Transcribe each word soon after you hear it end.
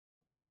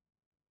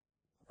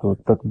تو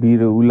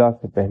تکبیر اولا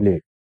سے پہلے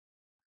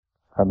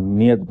ہم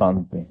نیت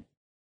باندھتے ہیں.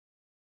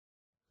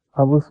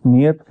 اب اس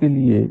نیت کے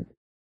لیے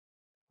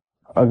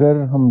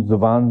اگر ہم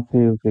زبان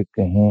سے اسے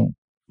کہیں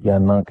یا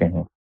نہ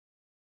کہیں،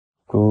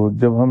 تو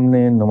جب ہم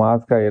نے نماز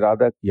کا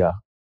ارادہ کیا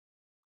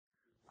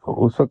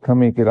تو اس وقت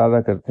ہم ایک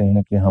ارادہ کرتے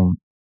ہیں کہ ہم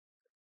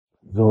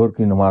ظہر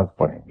کی نماز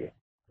پڑھیں گے،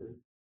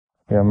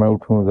 یا میں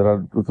اٹھوں ذرا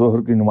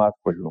ظہر کی نماز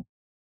پڑھ لوں.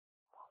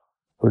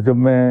 تو جب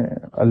میں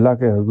اللہ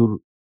کے حضور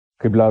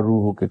قبلہ رو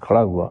ہو کے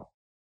کھڑا ہوا،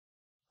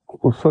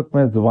 اس وقت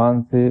میں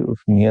زبان سے اس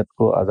نیت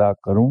کو ادا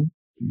کروں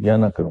یا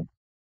نہ کروں،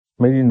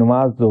 میری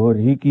نماز ظہر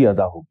ہی کی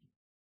ادا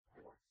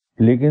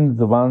ہوگی، لیکن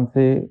زبان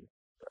سے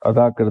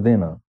ادا کر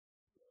دینا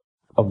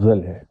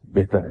افضل ہے،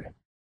 بہتر ہے.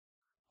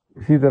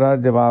 اسی طرح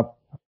جب آپ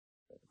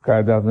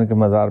قائد اعظم کے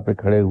مزار پہ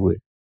کھڑے ہوئے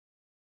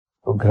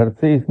تو گھر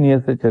سے اس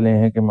نیت سے چلے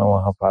ہیں کہ میں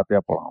وہاں فاتحہ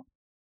پڑھاؤں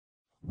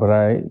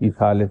برائے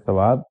ایصال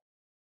ثواب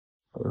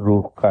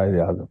روح قائد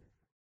اعظم.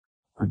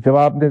 جب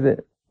آپ نے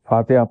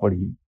فاتحہ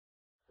پڑھی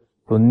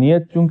تو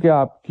نیت چونکہ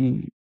آپ کی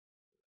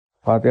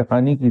فاتحہ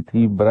خوانی کی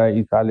تھی برائے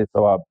ایصال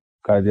ثواب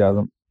قائد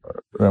اعظم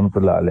رحمۃ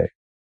اللہ علیہ،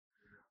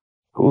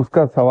 تو اس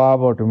کا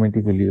ثواب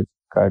آٹومیٹیکلی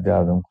قائد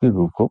اعظم کی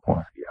روح کو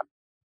پہنچ گیا.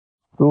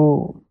 تو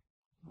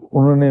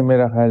انہوں نے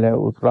میرا خیال ہے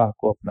اس راہ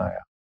کو اپنایا.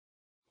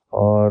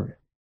 اور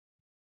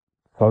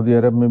سعودی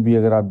عرب میں بھی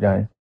اگر آپ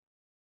جائیں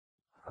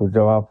تو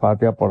جب آپ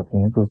فاتحہ پڑھتے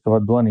ہیں تو اس کے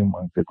بعد دعا نہیں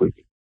مانگتے، کوئی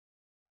بھی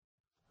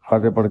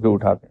فاتحہ پڑھ کے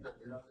اٹھاتے ہیں.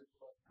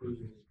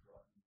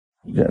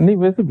 نہیں،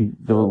 ویسے بھی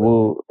جب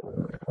وہ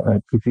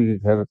کسی کے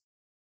گھر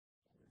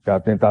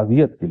جاتے ہیں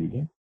تعزیت کے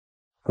لیے،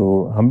 تو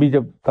ہم بھی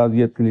جب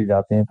تعزیت کے لیے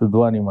جاتے ہیں تو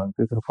دعا نہیں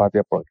مانگتے، صرف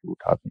فاتحہ پڑھ کے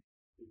اٹھاتے ہیں.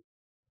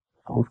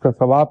 اس کا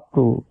ثواب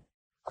تو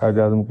قائد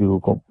اعظم کی روح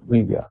کو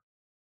مل گیا.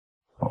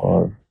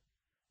 اور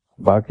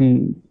باقی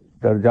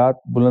درجات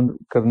بلند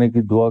کرنے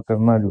کی دعا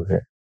کرنا جو ہے،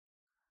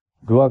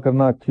 دعا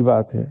کرنا اچھی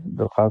بات ہے،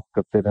 درخواست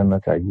کرتے رہنا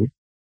چاہیے،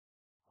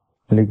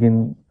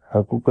 لیکن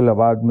حقوق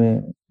العباد میں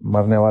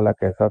مرنے والا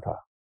کیسا تھا،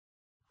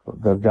 تو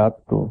درجات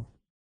تو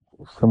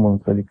اس سے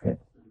منسلک ہے،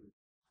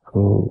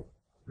 تو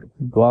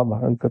دعا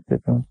بحال کرتے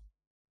تھے.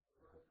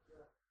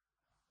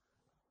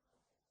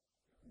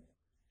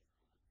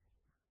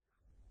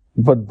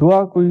 بد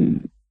دعا کوئی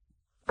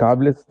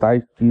قابل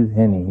ستائش چیز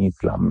ہے نہیں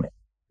اسلام میں،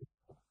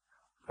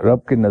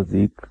 رب کے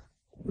نزدیک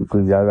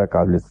کوئی زیادہ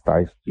قابل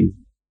ستائش چیز.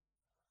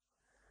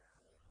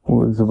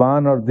 وہ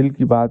زبان اور دل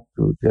کی بات،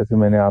 تو جیسے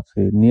میں نے آپ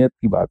سے نیت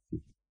کی بات کی،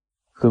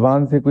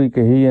 زبان سے کوئی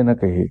کہے یا نہ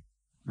کہے،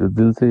 جو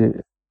دل سے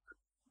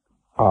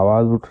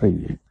آواز اٹھ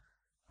رہی ہے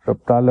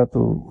رب تعالیٰ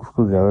تو اس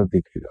کو زیادہ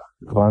دیکھے گا.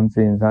 زبان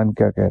سے انسان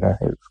کیا کہہ رہا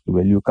ہے اس کی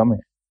ویلیو کم ہے.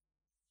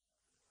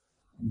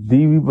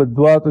 دی ہوئی بد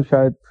دعا تو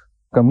شاید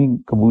کم ہی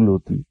قبول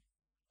ہوتی.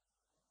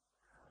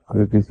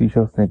 اگر کسی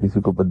شخص نے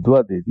کسی کو بد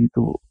دعا دے دی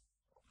تو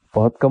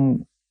بہت کم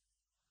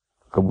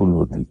قبول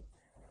ہوتی.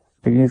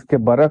 لیکن اس کے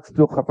برعکس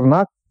جو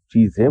خطرناک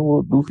چیز ہے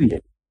وہ دوسری ہے.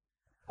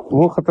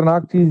 وہ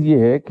خطرناک چیز یہ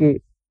ہے کہ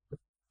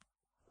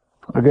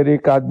اگر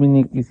ایک آدمی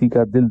نے کسی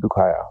کا دل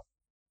دکھایا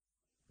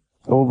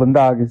تو وہ بندہ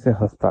آگے سے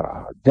ہنستا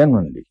رہا،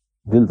 جینوئنلی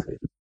دل سے،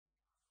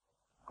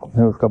 اس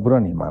نے اس کا برا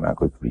نہیں مانا،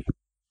 کچھ بھی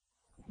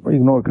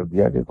اگنور کر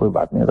دیا کہ کوئی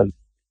بات نہیں،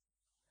 غلطی،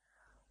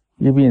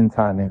 یہ بھی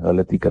انسان ہے،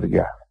 غلطی کر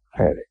گیا،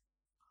 خیر ہے.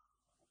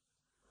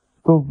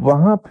 تو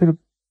وہاں پھر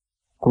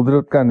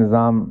قدرت کا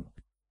نظام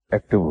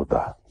ایکٹیو ہوتا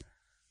ہے.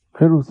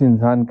 پھر اس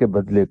انسان کے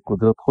بدلے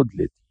قدرت خود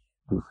لیتی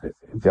دوسرے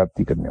سے،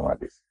 زیادتی کرنے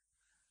والے سے.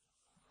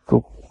 تو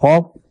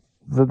خوف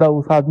زدہ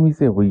اس آدمی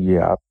سے ہوئی ہے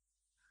آپ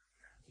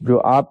جو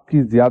آپ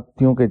کی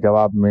زیادتیوں کے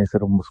جواب میں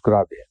صرف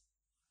مسکرا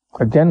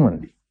دے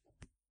جینوئنلی،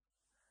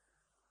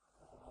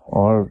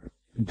 اور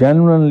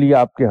جینوئنلی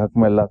آپ کے حق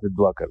میں اللہ سے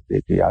دعا کر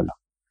دے کہ یا اللہ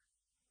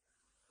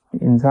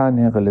انسان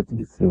ہے،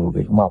 غلطی اس سے ہو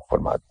گئی، معاف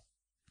فرما دے.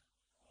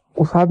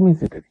 اس آدمی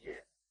سے ڈریے،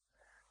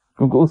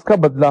 کیونکہ اس کا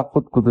بدلہ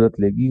خود قدرت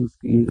لے گی. اس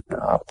کی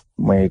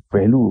میں ایک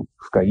پہلو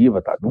اس کا یہ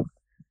بتا دوں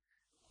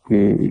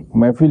کہ ایک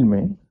محفل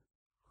میں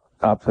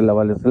آپ صلی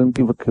اللہ علیہ وسلم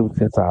کی وقت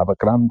سے صحابہ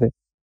کرام تھے.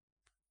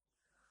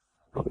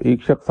 تو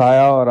ایک شخص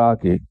آیا اور آ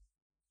کے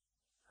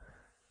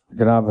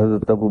جناب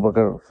حضرت ابو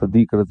بکر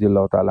صدیق رضی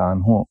اللہ تعالی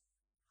عنہ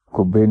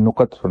کو بے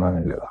نقط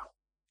سنانے لگا.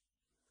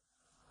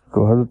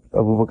 تو حضرت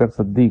ابو بکر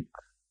صدیق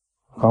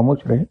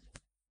خاموش رہے.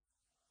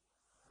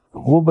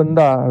 وہ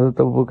بندہ حضرت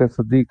ابو بکر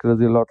صدیق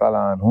رضی اللہ تعالی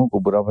عنہ کو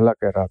برا بھلا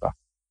کہہ رہا تھا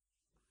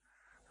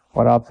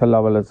اور آپ صلی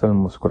اللہ علیہ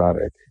وسلم مسکرا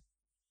رہے تھے.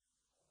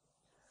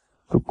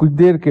 تو کچھ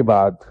دیر کے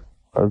بعد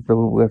حضرت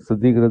ابو بکر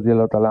صدیق رضی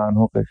اللہ تعالی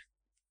عنہ کا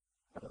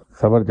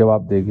صبر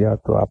جواب دے گیا،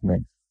 تو آپ نے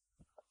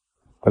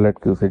پلٹ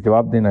کے اسے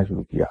جواب دینا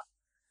شروع کیا.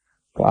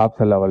 تو آپ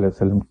صلی اللہ علیہ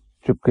وسلم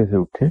چپکے سے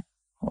اٹھے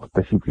اور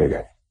تشریف لے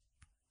گئے.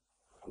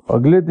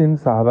 اگلے دن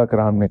صحابہ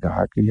کرام نے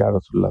کہا کہ یا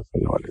رسول اللہ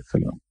صلی اللہ علیہ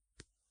وسلم،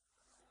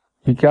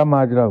 یہ کیا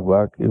ماجرا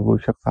ہوا کہ وہ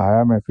شخص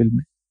آیا محفل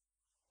میں،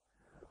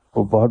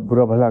 وہ بہت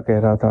برا بھلا کہہ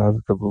رہا تھا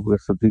حضرت ابو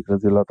بکر صدیق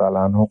رضی اللہ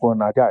تعالیٰ عنہ کو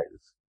ناجائز،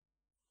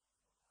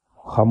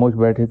 خاموش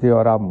بیٹھے تھے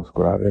اور آپ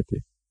مسکرا رہے تھے.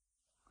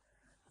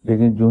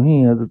 لیکن جو ہی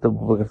حضرت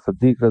ابو بکر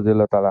صدیق رضی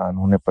اللہ تعالیٰ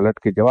عنہ نے پلٹ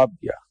کے جواب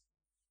دیا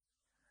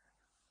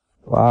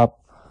تو آپ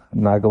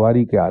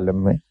ناگواری کے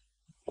عالم میں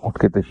اٹھ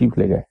کے تشریف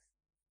لے گئے.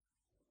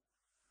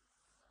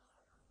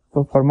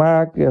 تو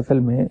فرمایا کہ اصل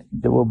میں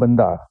جب وہ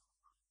بندہ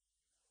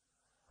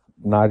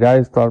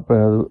ناجائز طور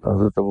پر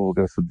حضرت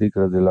ابوبکر صدیق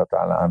رضی اللہ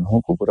تعالیٰ عنہ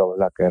کو برا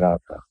بھلا کہہ رہا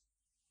تھا،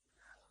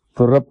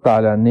 تو رب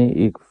تعالیٰ نے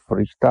ایک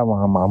فرشتہ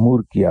وہاں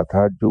معمور کیا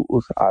تھا جو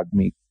اس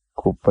آدمی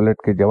کو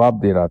پلٹ کے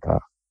جواب دے رہا تھا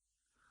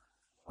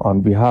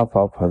on behalf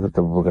of حضرت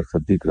ابوبکر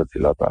صدیق رضی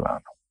اللہ تعالیٰ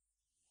عنہ.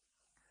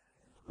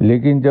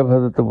 لیکن جب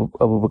حضرت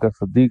ابوبکر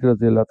صدیق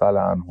رضی اللہ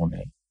تعالیٰ عنہ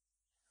نے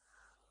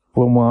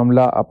وہ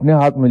معاملہ اپنے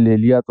ہاتھ میں لے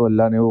لیا تو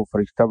اللہ نے وہ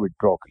فرشتہ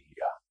وڈرا کر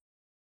لیا.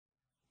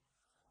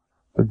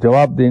 تو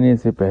جواب دینے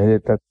سے پہلے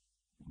تک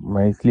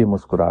میں اس لیے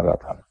مسکرا رہا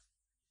تھا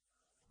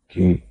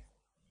کہ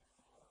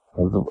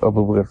حضرت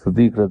ابوبکر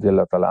صدیق رضی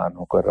اللہ تعالیٰ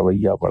عنہ کا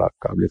رویہ بڑا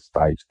قابل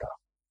ستائش تھا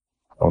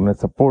اور انہیں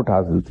سپورٹ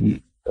حاصل تھی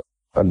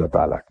اللہ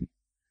تعالیٰ کی.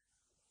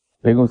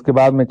 لیکن اس کے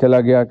بعد میں چلا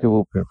گیا کہ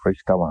وہ پھر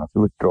فرشتہ وہاں سے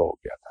وڈرا ہو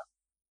گیا تھا.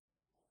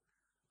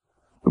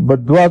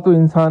 بد دعا تو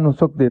انسان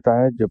اس وقت دیتا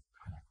ہے جب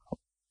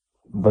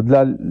بدلہ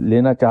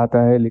لینا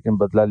چاہتا ہے لیکن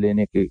بدلہ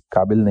لینے کے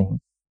قابل نہیں،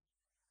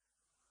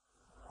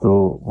 تو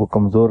وہ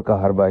کمزور کا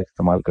حربہ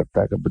استعمال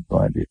کرتا ہے کہ بد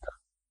دعائیں دیتا.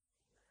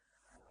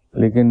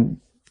 لیکن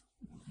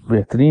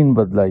بہترین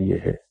بدلہ یہ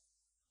ہے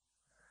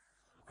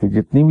کہ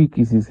جتنی بھی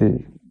کسی سے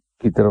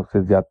کی طرف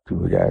سے زیادتی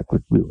ہو جائے،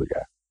 کچھ بھی ہو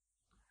جائے،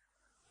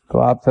 تو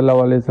آپ صلی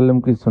اللہ علیہ وسلم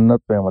کی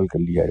سنت پہ عمل کر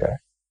لیا جائے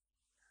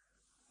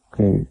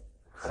کہ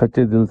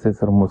سچے دل سے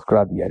صرف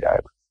مسکرا دیا جائے.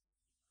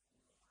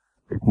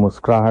 ایک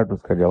مسکراہٹ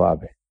اس کا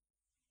جواب ہے.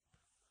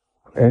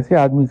 ایسے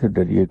آدمی سے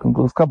ڈریے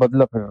کیونکہ اس کا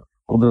بدلہ پھر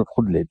قدرت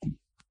خود لیتی ہے،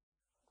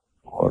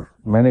 اور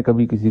میں نے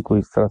کبھی کسی کو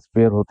اس طرح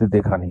سپیئر ہوتے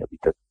دیکھا نہیں ابھی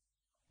تک.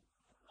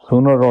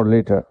 سونر اور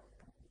لیٹر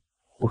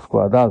اس کو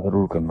ادا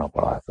ضرور کرنا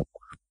پڑا ہے سب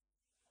کچھ.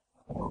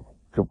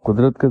 جب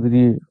قدرت کے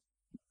ذریعے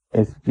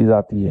ایسی چیز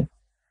آتی ہے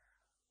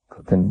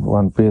تو then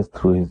one pays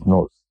through his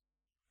nose.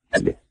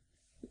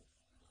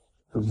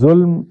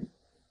 ظلم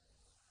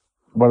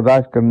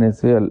برداشت کرنے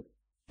سے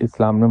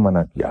اسلام نے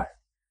منع کیا ہے.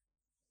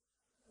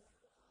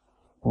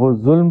 وہ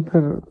ظلم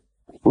پھر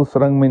اس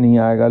رنگ میں نہیں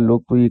آئے گا. لوگ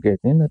تو یہ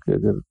کہتے ہیں نا کہ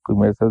اگر کوئی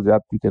میرے ساتھ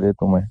زیادتی کرے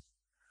تو میں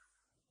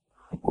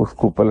اس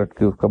کو پلٹ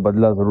کے اس کا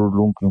بدلہ ضرور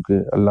لوں،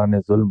 کیونکہ اللہ نے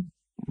ظلم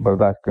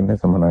برداشت کرنے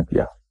سے منع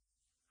کیا،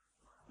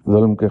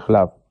 ظلم کے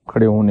خلاف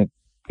کھڑے ہونے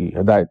کی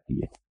ہدایت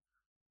کی ہے.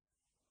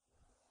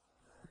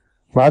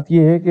 بات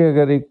یہ ہے کہ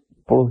اگر ایک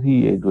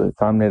پڑوسی جو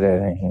سامنے رہ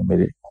رہے ہیں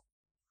میرے،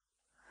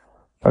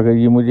 اگر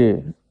یہ مجھے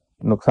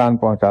نقصان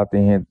پہنچاتے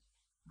ہیں،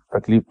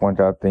 تکلیف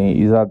پہنچاتے ہیں،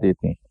 ایذا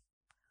دیتے ہیں،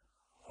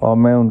 اور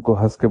میں ان کو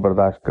ہنس کے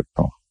برداشت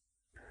کرتا ہوں،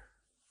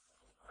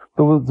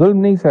 تو وہ ظلم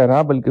نہیں سہ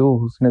رہا بلکہ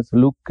وہ حسن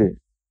سلوک کے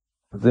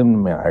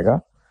ضمن میں آئے گا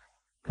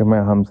کہ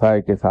میں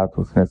ہمسائے کے ساتھ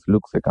حسن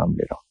سلوک سے کام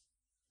لے رہا ہوں.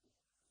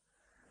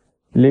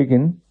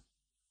 لیکن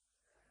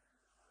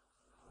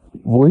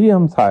وہی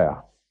ہمسایہ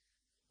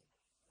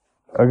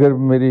اگر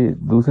میرے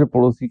دوسرے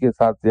پڑوسی کے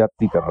ساتھ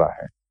زیادتی کر رہا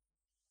ہے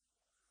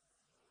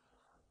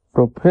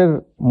تو پھر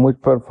مجھ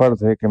پر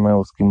فرض ہے کہ میں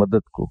اس کی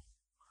مدد کو،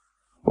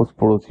 اس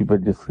پڑوسی پر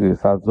جس کے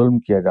ساتھ ظلم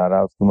کیا جا رہا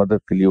ہے اس کی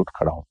مدد کے لیے اٹھ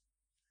کھڑا ہوں.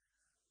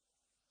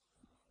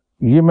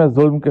 یہ میں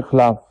ظلم کے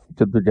خلاف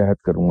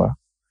جدوجہد کروں گا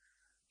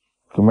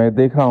کہ میں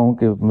دیکھ رہا ہوں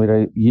کہ میرا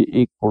یہ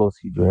ایک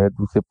پڑوسی جو ہے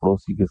دوسرے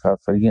پڑوسی کے ساتھ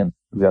سرین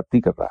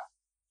زیادتی کر رہا ہے،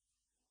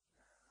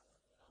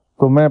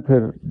 تو میں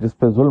پھر جس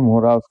پہ ظلم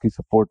ہو رہا اس کی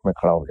سپورٹ میں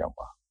کھڑا ہو جاؤں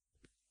گا.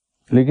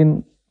 لیکن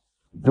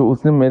جو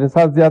اس نے میرے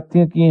ساتھ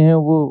زیادتیاں کی ہیں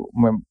وہ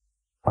میں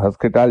ہنس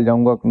کے ٹال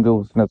جاؤں گا کیونکہ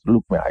اس نے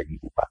سلوک میں آئے گی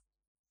وہ بات.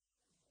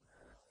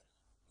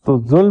 تو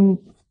ظلم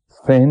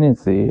سہنے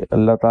سے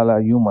اللہ تعالیٰ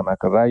یوں منع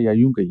کر رہا ہے، یا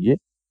یوں کہیے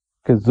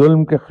کہ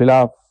ظلم کے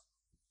خلاف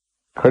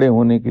کھڑے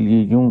ہونے کے لیے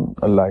یوں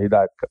اللہ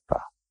ہدایت کرتا.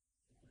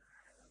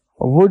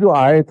 وہ جو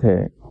آیت ہے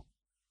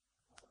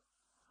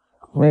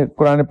میں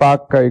قرآن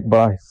پاک کا ایک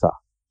بڑا حصہ،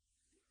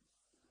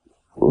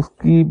 اس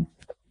کی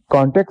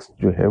کانٹیکسٹ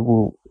جو ہے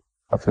وہ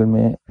اصل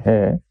میں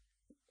ہے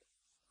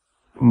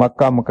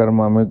مکہ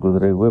مکرمہ میں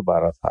گزرے ہوئے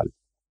 12 سال،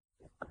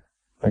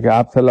 کہ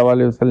آپ صلی اللہ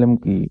علیہ وسلم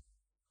کی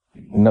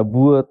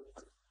نبوت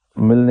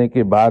ملنے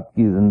کے بعد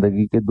کی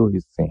زندگی کے 2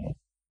 حصے ہیں.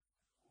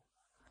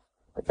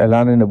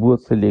 اعلان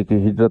نبوت سے لے کے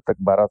ہجرت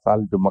تک 12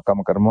 سال جو مکہ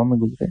مکرمہ میں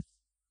گزرے،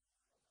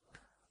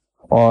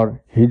 اور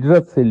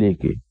ہجرت سے لے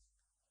کے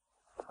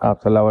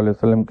آپ صلی اللہ علیہ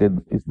وسلم کے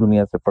اس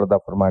دنیا سے پردہ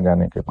فرما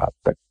جانے کے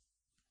بعد تک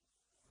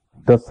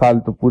 10 سال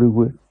تو پورے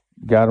ہوئے،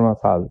 11واں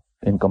سال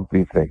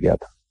انکمپلیٹ رہ گیا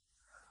تھا.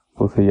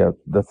 اسے یا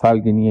 10 سال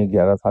گنیے،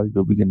 11 سال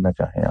جو بھی گننا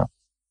چاہیں آپ،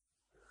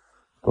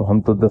 تو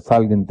ہم تو 10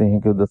 سال گنتے ہیں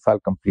کہ وہ 10 سال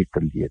کمپلیٹ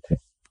کر لیے تھے.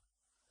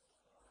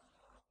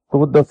 تو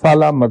وہ 10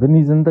 سالہ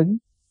مدنی زندگی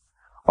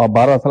اور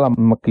 12 سالہ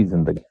مکی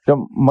زندگی. جب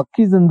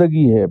مکی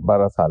زندگی ہے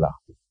 12 سالہ،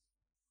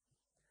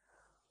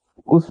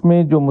 اس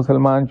میں جو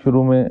مسلمان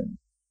شروع میں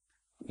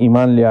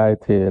ایمان لے آئے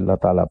تھے اللہ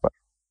تعالیٰ پر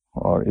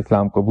اور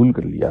اسلام قبول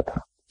کر لیا تھا،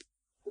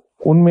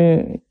 ان میں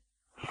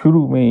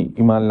شروع میں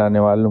ایمان لانے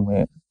والوں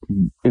میں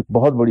ایک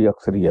بہت بڑی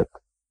اکثریت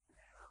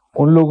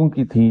ان لوگوں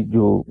کی تھی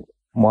جو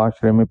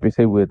معاشرے میں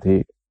پسے ہوئے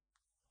تھے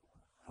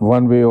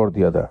ون وے اور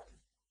دی ادر.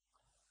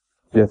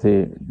 جیسے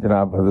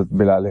جناب حضرت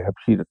بلال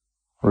حبشی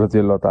رضی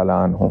اللہ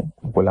تعالیٰ عنہ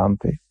غلام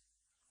تھے،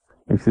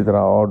 اسی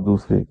طرح اور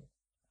دوسرے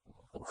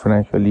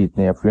فائنینشلی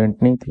اتنے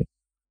افلوئنٹ نہیں تھے.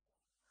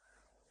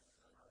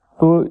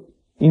 تو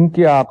ان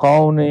کے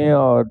آقاؤں نے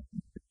اور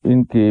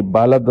ان کے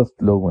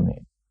بالادست لوگوں نے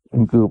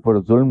ان کے اوپر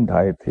ظلم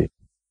ڈھائے تھے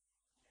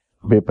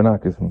بے پناہ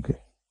قسم کے.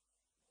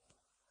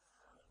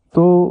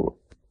 تو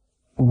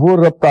وہ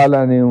رب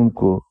تعالیٰ نے ان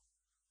کو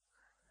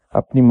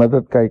اپنی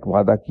مدد کا ایک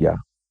وعدہ کیا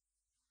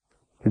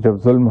کہ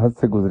جب ظلم حد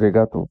سے گزرے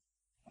گا تو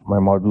میں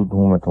موجود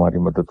ہوں, میں تمہاری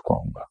مدد کو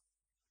آؤں گا.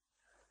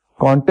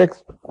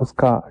 کانٹیکسٹ اس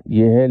کا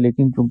یہ ہے,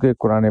 لیکن چونکہ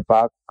قرآن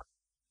پاک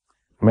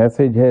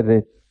میسج ہے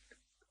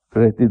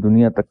رہتی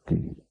دنیا تک کے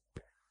لیے,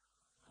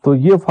 تو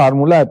یہ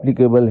فارمولا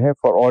اپلیکیبل ہے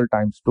for all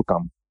times to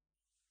come.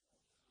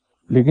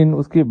 لیکن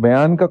اس کے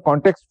بیان کا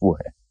کانٹیکسٹ وہ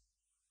ہے,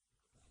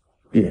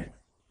 یہ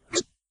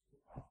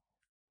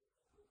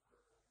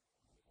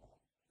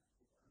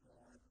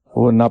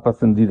وہ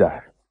ناپسندیدہ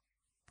ہے.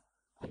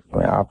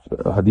 آپ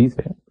حدیث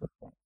ہے,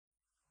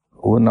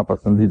 وہ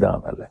ناپسندیدہ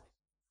عمل ہے.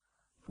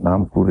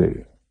 نام پورے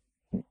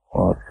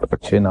اور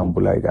اچھے نام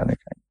بلائے جانے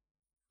چاہیے.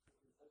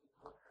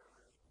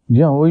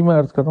 جی ہاں, وہی میں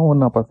عرض کر رہا ہوں, وہ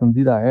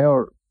ناپسندیدہ ہے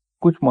اور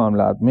کچھ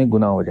معاملات میں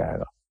گناہ ہو جائے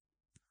گا.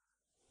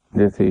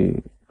 جیسے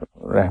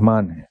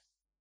رحمان ہے,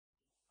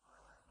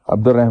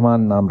 عبد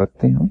الرحمان نام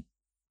رکھتے ہیں ہم,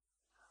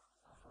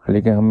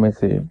 لیکن ہم میں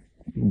سے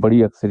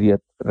بڑی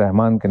اکثریت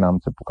رحمان کے نام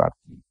سے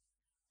پکارتی ہے,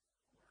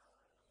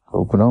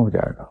 تو گناہ ہو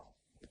جائے گا,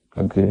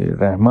 کیونکہ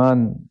رحمان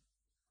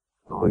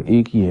وہ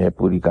ایک ہی ہے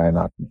پوری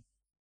کائنات میں.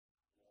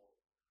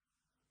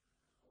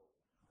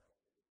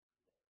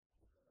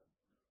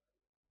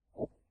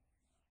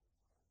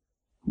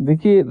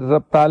 دیکھیے,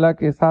 رب تعالیٰ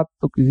کے ساتھ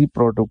تو کسی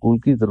پروٹوکول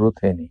کی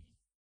ضرورت ہے نہیں.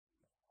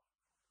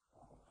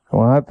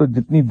 وہاں تو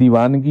جتنی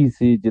دیوانگی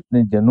سے,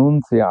 جتنے جنون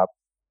سے آپ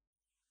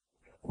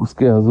اس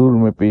کے حضور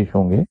میں پیش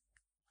ہوں گے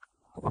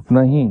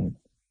اتنا ہی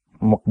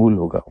مقبول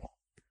ہوگا.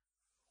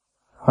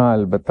 ہاں,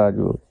 البتہ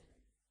جو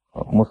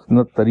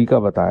مسند طریقہ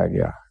بتایا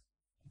گیا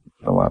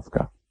نماز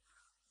کا,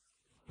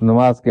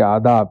 نماز کے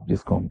آداب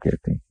جس کو ہم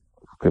کہتے ہیں,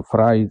 اس کے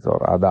فرائض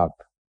اور آداب,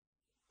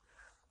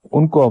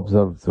 ان کو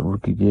آبزرو ضرور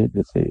کیجیے.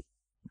 جیسے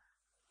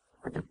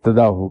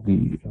ابتدا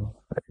ہوگی,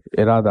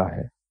 ارادہ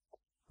ہے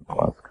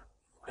نماز کا,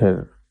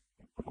 پھر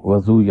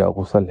وضو یا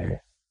غسل ہے,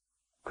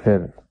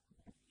 پھر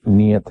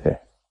نیت ہے,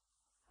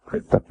 پھر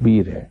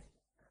تکبیر ہے,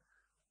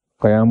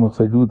 قیام و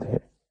سجود ہے.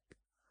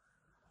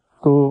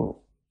 تو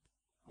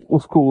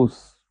اس کو اس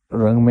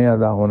رنگ میں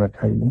ادا ہونا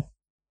چاہیے.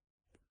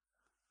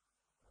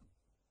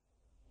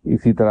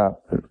 اسی طرح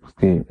پھر اس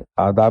کے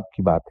آداب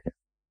کی بات ہے,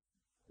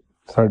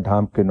 سر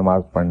ڈھانپ کے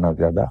نماز پڑھنا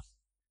زیادہ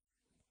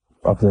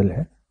افضل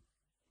ہے.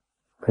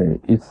 پھر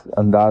اس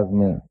انداز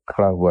میں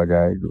کھڑا ہوا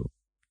جائے جو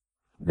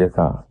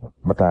جیسا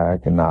بتایا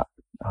کہ نہ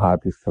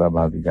ہاتھ اس طرح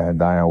باندھی جائے,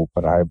 دایاں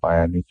اوپر آئے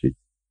بایاں نیچے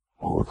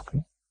ہو اس کے.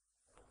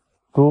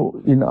 تو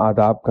ان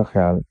آداب کا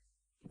خیال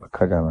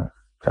رکھا جانا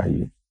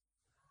چاہیے.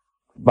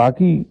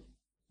 باقی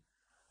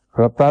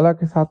رب تعالیٰ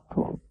کے ساتھ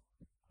تو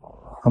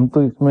ہم تو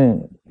اس میں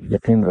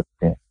یقین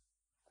رکھتے ہیں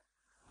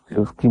کہ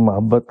اس کی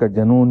محبت کا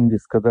جنون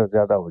جس قدر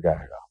زیادہ ہو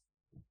جائے گا,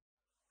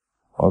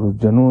 اور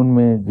اس جنون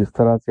میں جس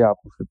طرح سے آپ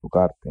اسے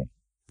پکارتے ہیں,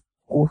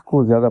 اس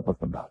کو زیادہ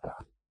پسند آتا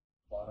ہے.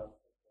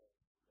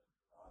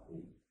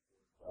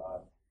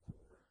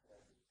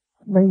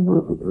 نہیں,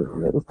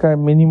 اس کا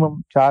منیمم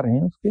 4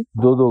 ہیں, اس کے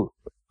 2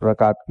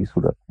 رکعت کی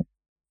صورت ہے.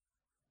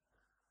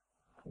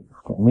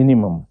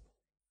 منیمم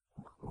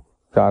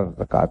 4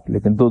 رکعت,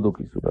 لیکن 2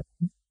 کی صورت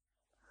ہے,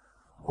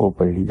 وہ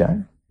پڑھ لی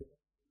جائیں.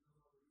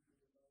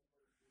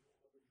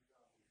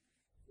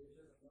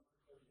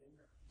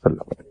 صلی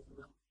اللہ علیہ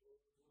وسلم.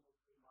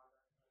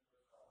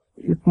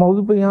 اس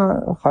موضوع پہ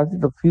یہاں خاصی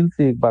تفصیل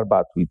سے ایک بار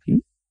بات ہوئی تھی.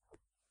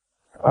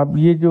 اب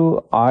یہ جو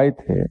آیت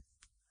ہے,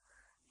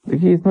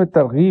 دیکھیے اس میں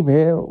ترغیب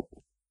ہے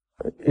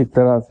ایک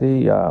طرح سے,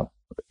 یا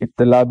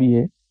اطلاع بھی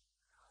ہے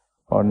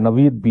اور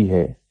نوید بھی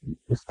ہے.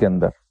 اس کے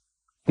اندر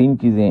 3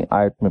 چیزیں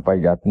آیت میں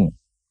پائی جاتی ہیں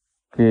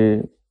کہ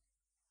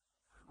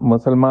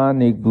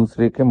مسلمان ایک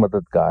دوسرے کے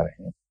مددگار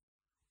ہیں,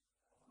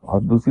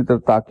 اور دوسری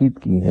طرف تاکید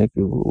کی ہے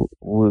کہ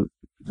وہ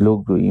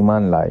لوگ جو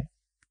ایمان لائے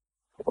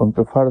ان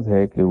پہ فرض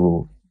ہے کہ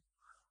وہ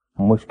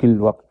مشکل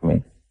وقت میں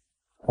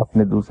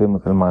اپنے دوسرے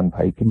مسلمان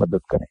بھائی کی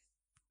مدد کریں.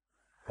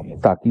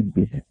 تاکید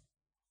بھی ہے.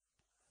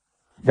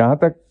 جہاں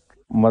تک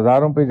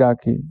مزاروں پہ جا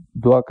کے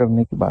دعا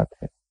کرنے کی بات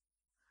ہے,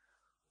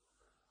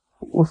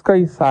 اس کا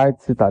اس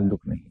آیت سے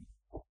تعلق نہیں.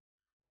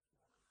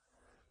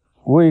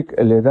 وہ ایک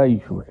علیحدہ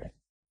ایشو ہے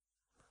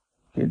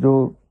کہ جو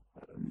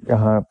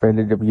یہاں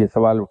پہلے جب یہ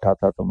سوال اٹھا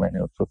تھا تو میں نے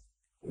اس وقت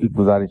ایک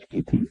گزارش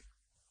کی تھی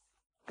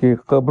کہ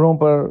قبروں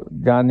پر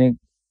جانے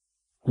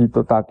کی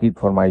تو تاکید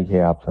فرمائی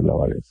ہے آپ صلی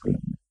اللہ علیہ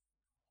وسلم نے,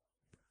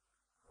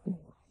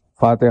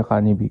 فاتح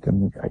خوانی بھی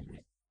کرنی چاہیے.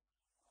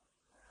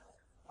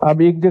 اب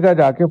ایک جگہ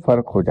جا کے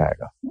فرق ہو جائے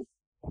گا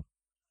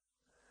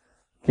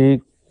کہ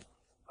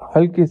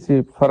ہلکے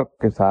سے فرق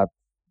کے ساتھ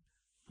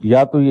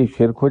یا تو یہ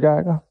شرک ہو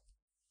جائے گا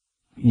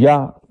یا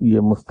یہ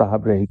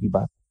مستحب رہے گی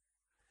بات.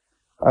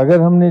 اگر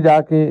ہم نے جا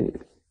کے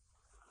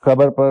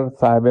قبر پر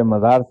صاحب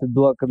مزار سے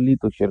دعا کر لی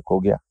تو شرک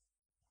ہو گیا,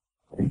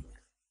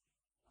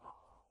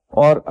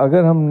 اور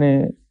اگر ہم نے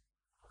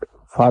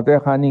فاتح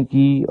خوانی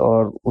کی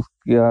اور اس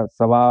کا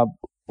ثواب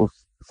اس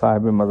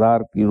صاحب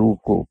مزار کی روح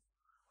کو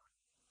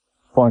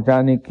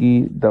پہنچانے کی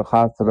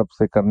درخواست رب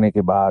سے کرنے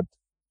کے بعد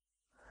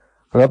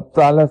رب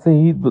تعالیٰ سے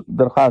ہی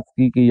درخواست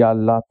کی کہ یا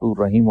اللہ تو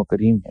رحیم و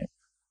کریم ہے،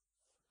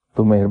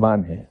 تو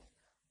مہربان ہے،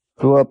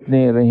 تو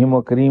اپنے رحیم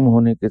و کریم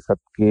ہونے کے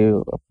صدقے،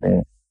 اپنے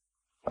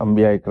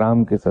انبیاء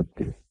اکرام کے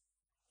صدقے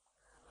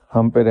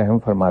ہم پہ رحم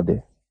فرما دے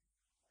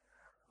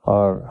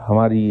اور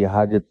ہماری یہ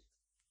حاجت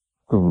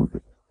تو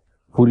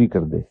پوری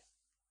کر دے،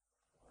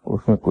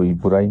 اس میں کوئی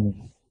برائی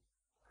نہیں۔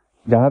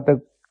 جہاں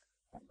تک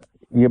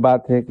یہ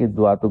بات ہے کہ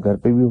دعا تو گھر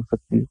پہ بھی ہو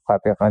سکتی ہے،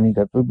 فاتح خوانی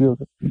گھر پہ بھی ہو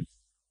سکتی ہے،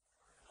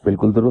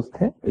 بالکل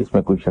درست ہے، اس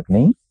میں کوئی شک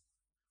نہیں،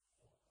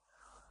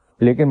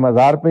 لیکن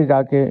مزار پہ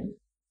جا کے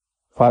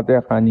فاتح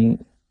خوانی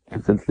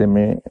کے سلسلے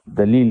میں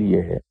دلیل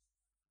یہ ہے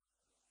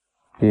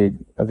کہ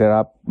اگر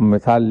آپ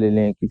مثال لے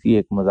لیں کسی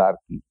ایک مزار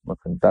کی،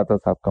 مثلا داتا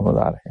صاحب کا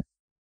مزار ہے،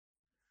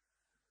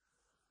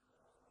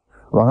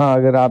 وہاں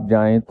اگر آپ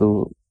جائیں تو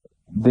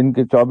دن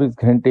کے 24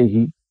 گھنٹے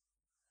ہی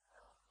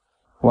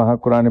وہاں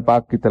قرآن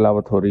پاک کی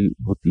تلاوت ہو رہی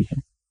ہوتی ہے،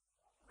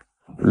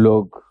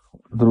 لوگ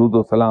درود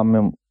و سلام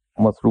میں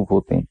مصروف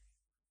ہوتے ہیں،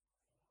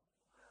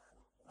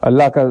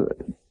 اللہ کا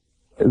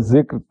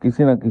ذکر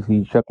کسی نہ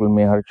کسی شکل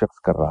میں ہر شخص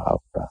کر رہا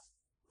ہوتا ہے۔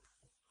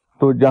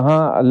 تو جہاں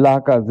اللہ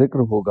کا ذکر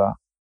ہوگا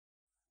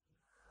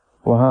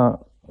وہاں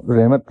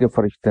رحمت کے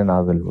فرشتے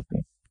نازل ہوتے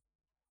ہیں،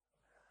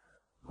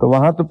 تو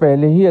وہاں تو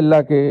پہلے ہی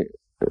اللہ کے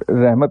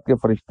رحمت کے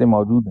فرشتے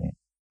موجود ہیں،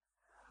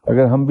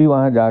 اگر ہم بھی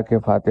وہاں جا کے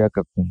فاتحہ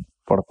کرتے ہیں،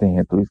 پڑھتے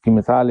ہیں، تو اس کی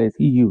مثال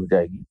ایسی ہی ہو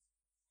جائے گی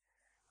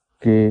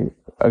کہ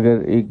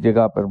اگر ایک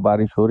جگہ پر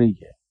بارش ہو رہی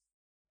ہے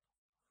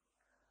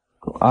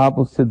تو آپ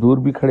اس سے دور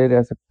بھی کھڑے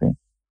رہ سکتے ہیں،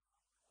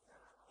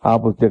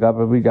 آپ اس جگہ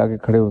پر بھی جا کے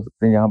کھڑے ہو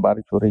سکتے ہیں جہاں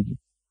بارش ہو رہی ہے،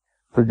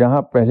 تو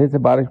جہاں پہلے سے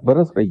بارش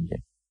برس رہی ہے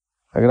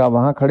اگر آپ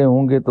وہاں کھڑے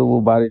ہوں گے تو وہ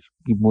بارش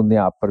کی بوندیں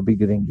آپ پر بھی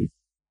گریں گی،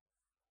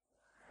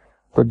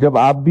 تو جب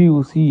آپ بھی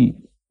اسی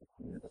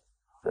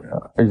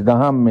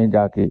اجتہام میں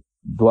جا کے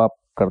دعا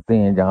کرتے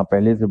ہیں جہاں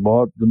پہلے سے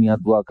بہت دنیا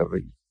دعا کر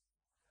رہی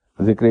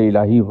ہے، ذکر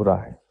الہی ہو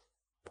رہا ہے،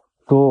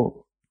 تو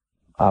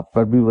آپ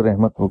پر بھی وہ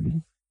رحمت ہوگی،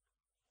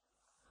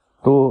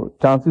 تو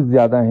چانسز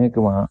زیادہ ہیں کہ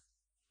وہاں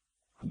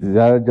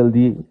زیادہ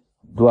جلدی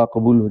دعا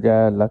قبول ہو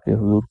جائے اللہ کے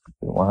حضور،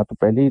 وہاں تو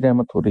پہلے ہی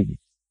رحمت ہو رہی ہے،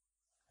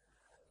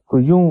 تو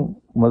یوں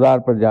مزار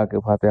پر جا کے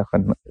فاتحہ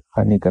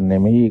خوانی کرنے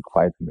میں ہی ایک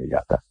فائدہ مل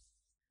جاتا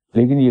ہے،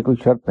 لیکن یہ کوئی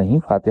شرط نہیں،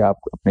 فاتحہ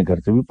آپ اپنے گھر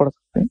سے بھی پڑھ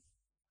سکتے ہیں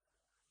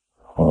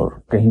اور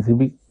کہیں سے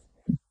بھی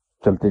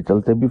چلتے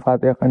چلتے بھی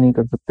فاتحہ خوانی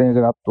کر سکتے ہیں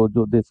اگر آپ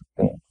توجہ دے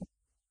سکتے ہیں،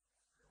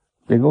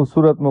 لیکن اس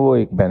صورت میں وہ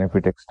ایک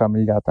بینیفٹ ایکسٹرا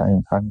مل جاتا ہے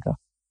انسان کا۔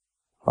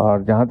 اور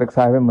جہاں تک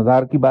صاحب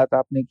مزار کی بات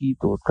آپ نے کی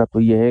تو اس کا تو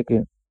یہ ہے کہ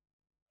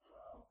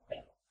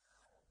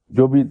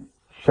جو بھی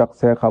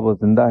شخص ہے، خواہ وہ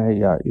زندہ ہے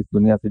یا اس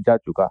دنیا سے جا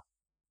چکا،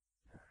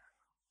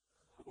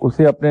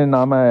 اسے اپنے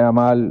نامہ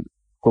اعمال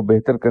کو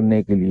بہتر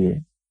کرنے کے لیے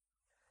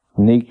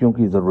نیکیوں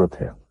کی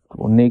ضرورت ہے،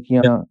 وہ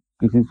نیکیاں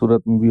کسی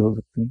صورت میں بھی ہو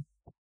سکتی ہیں،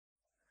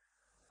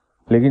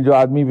 لیکن جو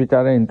آدمی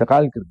بیچارہ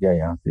انتقال کر گیا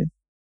یہاں سے،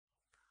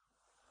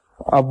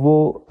 اب وہ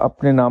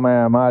اپنے نامہ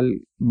اعمال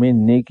میں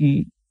نیکی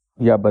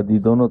یا بدی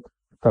دونوں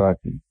طرح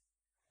کی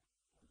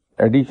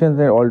ایڈیشنز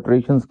اور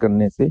آلٹریشنز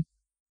کرنے سے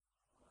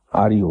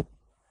آری ہو،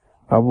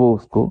 اب وہ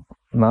اس کو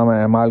نامہ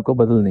اعمال کو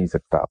بدل نہیں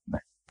سکتا اپنا۔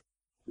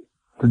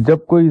 تو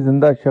جب کوئی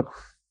زندہ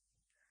شخص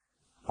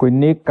کوئی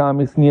نیک کام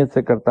اس نیت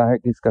سے کرتا ہے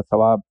کہ اس کا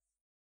ثواب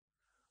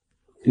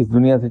اس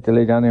دنیا سے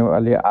چلے جانے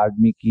والے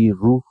آدمی کی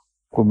روح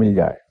کو مل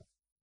جائے،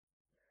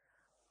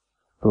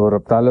 تو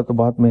رب تعالیٰ تو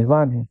بہت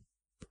مہربان ہے،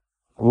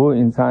 وہ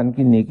انسان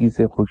کی نیکی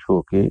سے خوش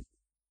ہو کے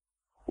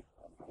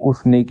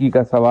اس نیکی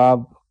کا ثواب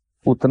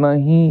اتنا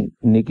ہی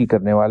نیکی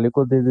کرنے والے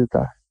کو دے دیتا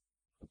ہے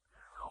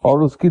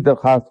اور اس کی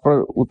درخواست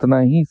پر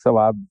اتنا ہی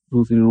ثواب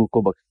دوسری روح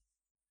کو بخش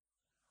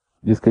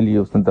جس کے لیے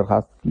اس نے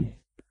درخواست کی ہے۔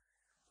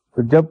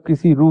 تو جب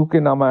کسی روح کے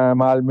نامہ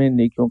اعمال میں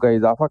نیکیوں کا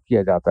اضافہ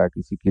کیا جاتا ہے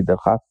کسی کی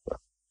درخواست پر،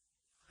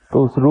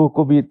 تو اس روح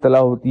کو بھی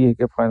اطلاع ہوتی ہے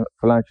کہ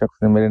فلاں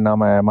شخص نے میرے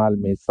نامہ اعمال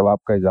میں اس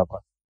ثواب کا اضافہ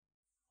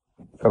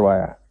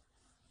کروایا ہے،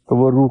 تو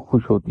وہ روح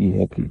خوش ہوتی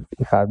ہے کہ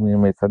اس آدمی نے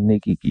میرے ساتھ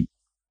نیکی کی،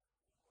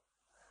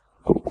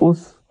 تو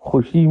اس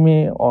خوشی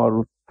میں اور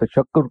اس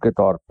تشکر کے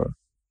طور پر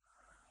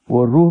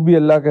وہ روح بھی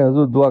اللہ کے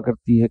حضور دعا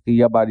کرتی ہے کہ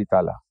یا باری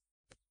تعالیٰ،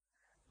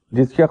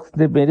 جس شخص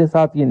نے میرے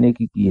ساتھ یہ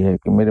نیکی کی ہے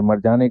کہ میرے مر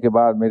جانے کے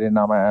بعد میرے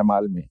نامہ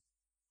اعمال میں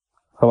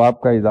ثواب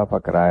کا اضافہ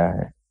کرایا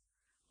ہے،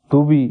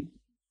 تو بھی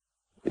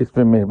اس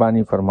پہ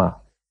مہربانی فرما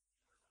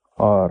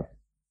اور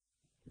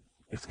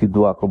اس کی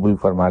دعا قبول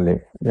فرما لے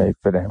یا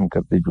اس پہ رحم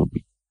کر دے، جو بھی،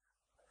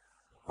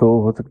 تو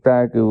ہو سکتا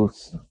ہے کہ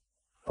اس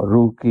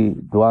روح کی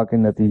دعا کے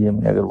نتیجے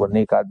میں اگر وہ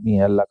نیک آدمی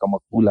ہے، اللہ کا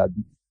مقبول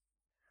آدمی،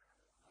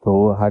 تو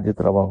وہ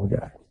حاجت روا ہو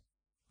جائے۔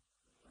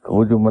 تو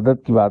وہ جو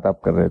مدد کی بات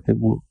آپ کر رہے تھے،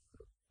 وہ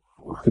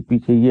اس کے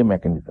پیچھے یہ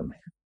میکنزم ہے۔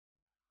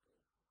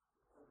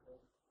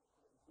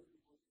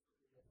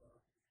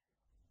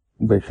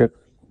 بے شک،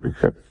 بے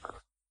شک،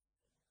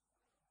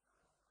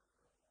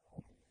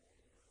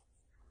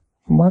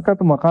 وہاں کا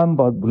تو مقام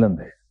بہت بلند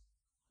ہے،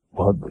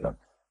 بہت بلند،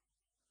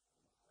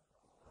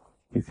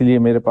 اسی لیے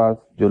میرے پاس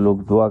جو لوگ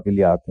دعا کے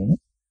لیے آتے ہیں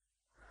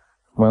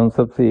میں ان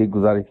سب سے ایک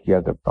گزارش کیا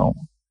کرتا ہوں،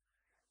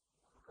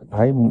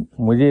 بھائی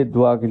مجھے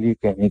دعا کے لیے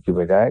کہنے کی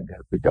بجائے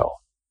گھر پہ جاؤ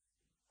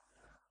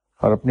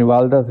اور اپنی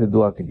والدہ سے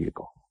دعا کے لیے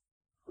کہو۔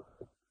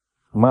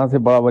 ماں سے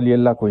بڑا ولی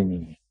اللہ کوئی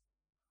نہیں ہے،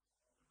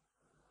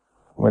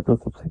 میں تو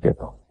سب سے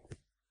کہتا ہوں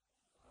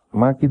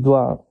ماں کی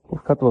دعا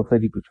اس کا تو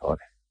اثر ہی کچھ اور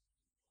ہے،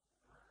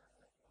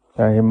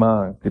 چاہے ماں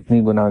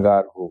کتنی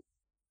گناہگار ہو،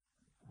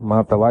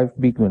 ماں طوائف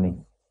بھی کیوں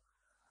نہیں،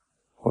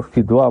 اس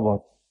کی دعا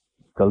بہت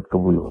جلد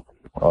قبول ہوتی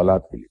ہے اولاد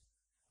کے لیے۔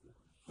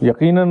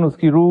 یقیناً اس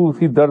کی روح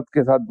اسی درد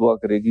کے ساتھ دعا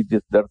کرے گی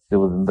جس درد سے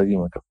وہ زندگی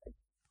میں کرتے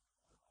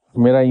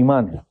ہیں۔ میرا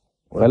ایمان ہے،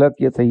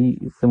 غلط یا صحیح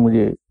اس سے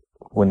مجھے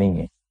وہ نہیں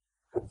ہے،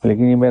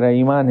 لیکن یہ میرا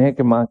ایمان ہے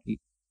کہ ماں کی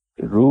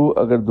روح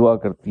اگر دعا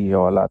کرتی ہے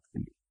اولاد کے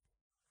لیے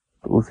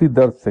تو اسی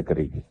درد سے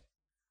کرے گی۔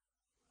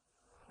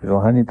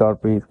 روحانی طور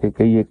پہ اس کے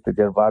کئی ایک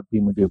تجربات بھی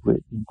مجھے ہوئے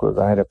جن کو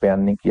ظاہر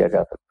بیان نہیں کیا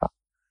جا سکتا،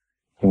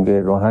 کیونکہ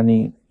روحانی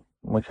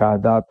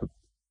مشاہدات،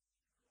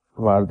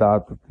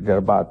 واردات،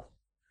 تجربات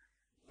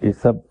یہ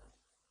سب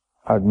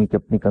آدمی کے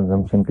اپنی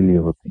کنزمپشن کے لیے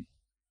ہوتے ہیں،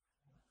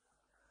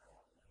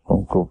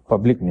 ان کو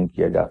پبلک نہیں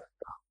کیا جا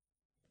سکتا۔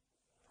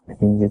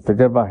 لیکن یہ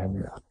تجربہ ہے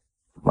میرا،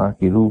 ماں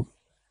کی روح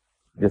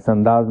جس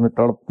انداز میں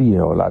تڑپتی ہے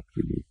اولاد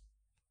کے لیے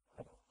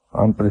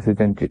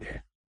انپریسیڈنٹڈ ہے۔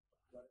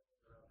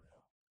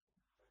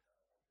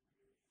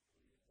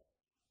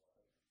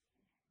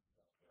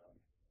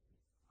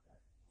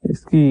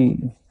 اس کی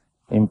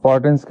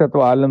امپورٹنس کا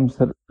تو عالم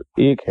صرف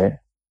ایک ہے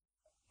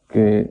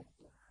کہ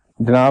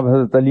جناب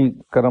حضرت علی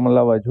کرم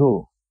اللہ وجہہ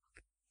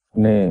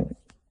نے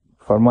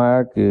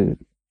فرمایا کہ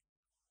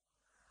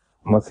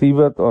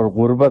مصیبت اور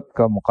غربت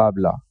کا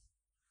مقابلہ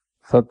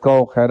صدقہ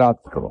و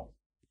خیرات کرو۔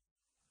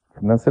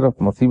 نہ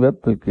صرف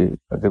مصیبت بلکہ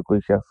اگر کوئی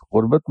شخص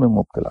غربت میں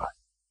مبتلا ہے،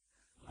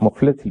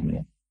 مفلس ہی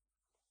میں،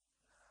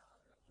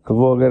 تو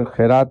وہ اگر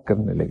خیرات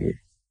کرنے لگے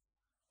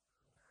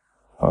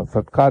اور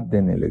صدقات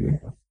دینے لگے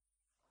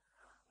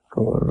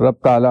تو رب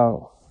تعالیٰ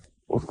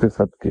اس کے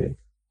صدقے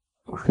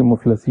اس کی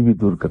مفلسی بھی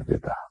دور کر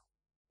دیتا،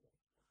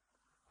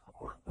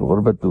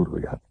 غربت دور ہو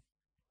جاتی۔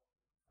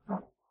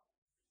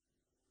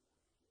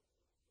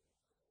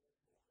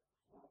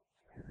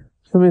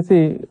 تو ویسے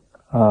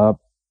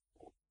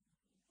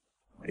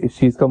اس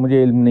چیز کا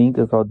مجھے علم نہیں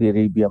کہ سعودی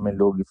عربیہ میں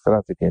لوگ اس طرح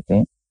سے کہتے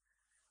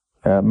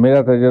ہیں،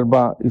 میرا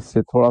تجربہ اس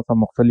سے تھوڑا سا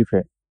مختلف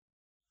ہے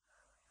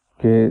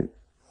کہ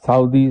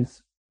سعودی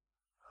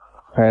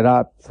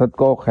خیرات،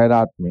 صدقہ و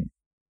خیرات میں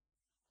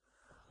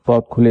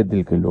بہت کھلے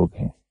دل کے لوگ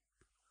ہیں،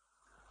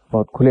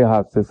 بہت کھلے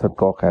ہاتھ سے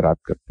صدقہ و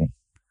خیرات کرتے ہیں،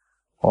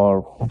 اور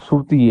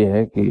خوبصورتی یہ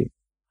ہے کہ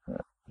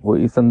وہ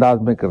اس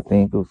انداز میں کرتے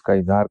ہیں کہ اس کا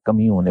اظہار کم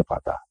ہی ہونے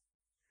پاتا۔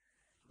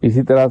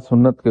 اسی طرح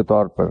سنت کے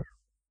طور پر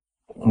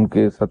ان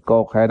کے صدقہ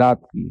و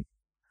خیرات کی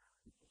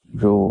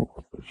جو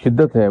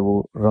شدت ہے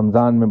وہ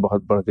رمضان میں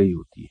بہت بڑھ گئی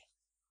ہوتی ہے۔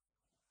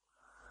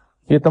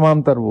 یہ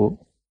تمام تر وہ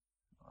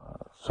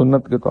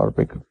سنت کے طور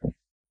پہ کرتے ہیں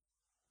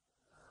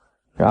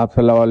کہ آپ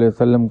صلی اللہ علیہ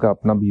وسلم کا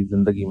اپنا بھی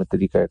زندگی میں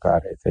طریقہ کار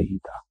ہے، صحیح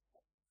تھا۔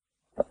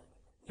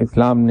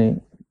 اسلام نے،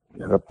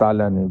 رب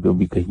تعالیٰ نے جو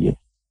بھی کہی ہے،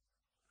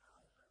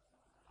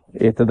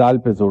 اعتدال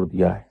پہ زور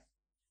دیا ہے،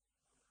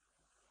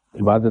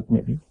 عبادت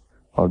میں بھی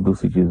اور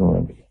دوسری چیزوں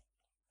میں بھی۔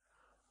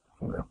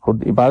 خود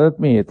عبادت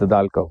میں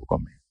اعتدال کا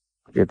حکم ہے،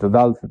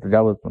 اعتدال سے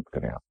تجاوز مت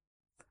کریں آپ۔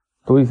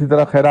 تو اسی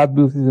طرح خیرات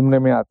بھی اسی زمرے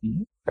میں آتی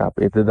ہے کہ آپ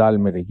اعتدال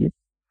میں رہیے،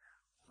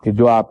 کہ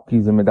جو آپ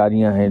کی ذمہ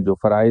داریاں ہیں، جو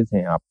فرائض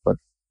ہیں آپ پر،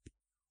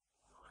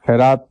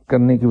 خیرات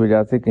کرنے کی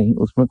وجہ سے کہیں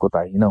اس میں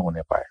کوتاہی نہ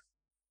ہونے پائے۔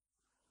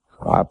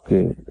 آپ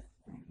کے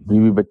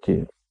بیوی بچے،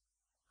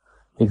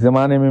 ایک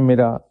زمانے میں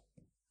میرا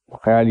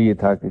خیال یہ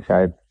تھا کہ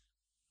شاید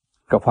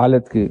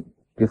کفالت کے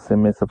قصے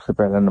میں سب سے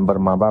پہلا نمبر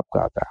ماں باپ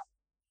کا آتا ہے،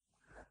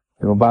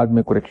 لیکن بعد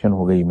میں کریکشن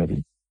ہو گئی میری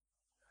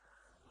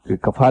کہ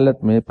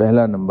کفالت میں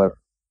پہلا نمبر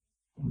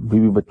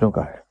بیوی بچوں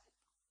کا ہے۔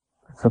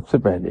 سب سے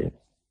پہلے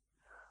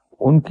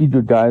ان کی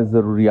جو جائز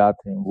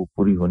ضروریات ہیں وہ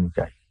پوری ہونی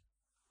چاہیے،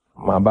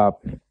 ماں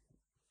باپ نے،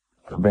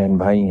 بہن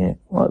بھائی ہیں،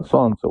 اور so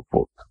on so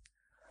forth۔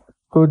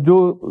 تو جو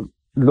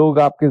لوگ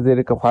آپ کے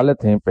زیر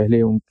کفالت ہیں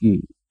پہلے ان کی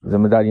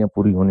ذمہ داریاں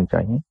پوری ہونی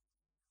چاہیے،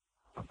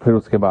 پھر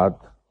اس کے بعد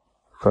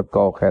صدقہ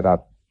و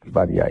خیرات کی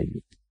باری آئے گی۔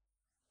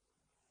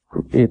 تو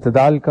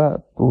اعتدال کا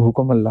تو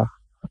حکم اللہ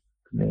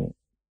نے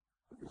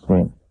اس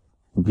میں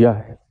دیا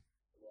ہے۔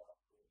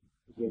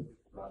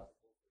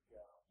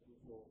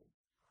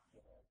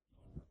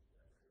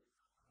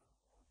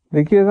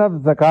 دیکھیے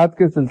صاحب، زکوٰۃ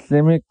کے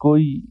سلسلے میں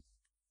کوئی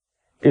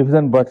ifs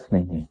and buts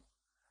نہیں ہے،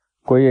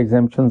 کوئی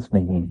ایگزمپشنز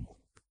نہیں ہیں،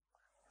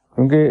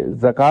 کیونکہ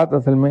زکوٰۃ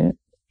اصل میں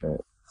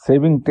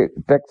سیونگ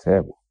ٹیکس ہے،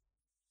 وہ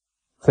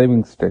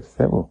سیونگز ٹیکس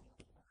ہے، وہ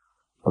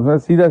اس میں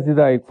سیدھا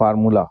سیدھا ایک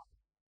فارمولا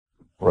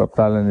رب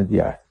تعالیٰ نے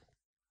دیا ہے۔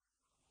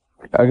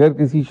 اگر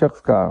کسی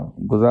شخص کا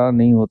گزارا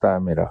نہیں ہوتا ہے،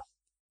 میرا،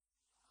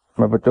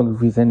 میں بچوں کی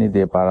فیسیں نہیں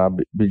دے پا رہا،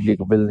 بجلی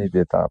کا بل نہیں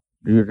دیتا،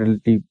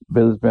 یوٹیلٹی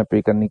بلز میں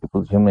پے کرنے کی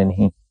پوزیشن میں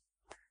نہیں،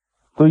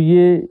 تو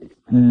یہ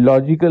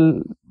لاجیکل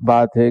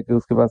بات ہے کہ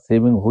اس کے پاس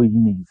سیونگ ہو ہی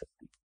نہیں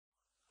سکتی۔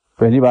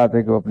 پہلی بات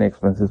ہے کہ وہ اپنے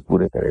ایکسپنسز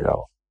پورے کرے گا،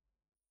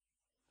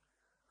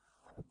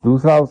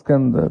 دوسرا اس کے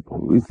اندر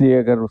اس لیے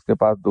اگر اس کے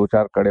پاس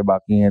 2-4 کڑے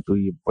باقی ہیں تو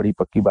یہ بڑی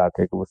پکی بات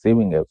ہے کہ وہ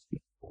سیونگ ہے اس کی،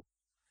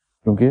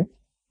 کیونکہ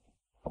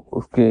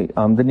اس کے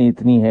آمدنی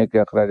اتنی ہے کہ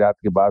اخراجات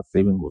کے بعد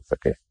سیونگ ہو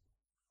سکے،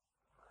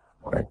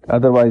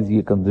 ادروائز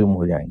یہ کنزیوم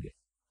ہو جائیں گے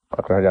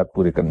اخراجات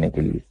پورے کرنے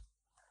کے لیے.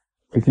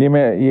 اس لیے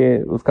میں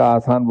یہ اس کا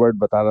آسان ورڈ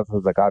بتا رہا تھا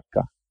زکوٰۃ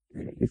کا.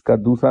 اس کا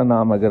دوسرا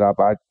نام اگر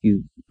آپ آج کی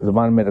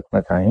زبان میں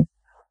رکھنا چاہیں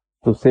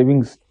تو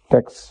سیونگز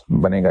ٹیکس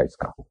بنے گا اس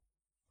کا.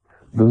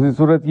 دوسری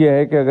صورت یہ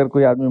ہے کہ اگر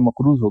کوئی آدمی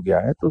مقروض ہو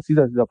گیا ہے تو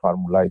سیدھا سیدھا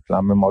فارمولہ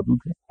اسلام میں موجود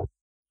ہے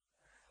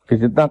کہ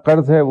جتنا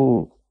قرض ہے وہ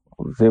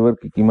زیور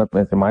کی قیمت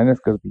میں سے مائنس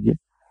کر دیجیے،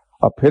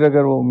 اور پھر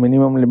اگر وہ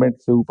منیمم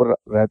لمٹ سے اوپر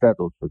رہتا ہے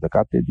تو اس کو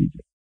زکوٰۃ دے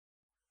دیجیے.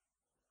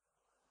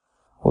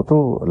 وہ تو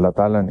اللہ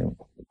تعالیٰ نے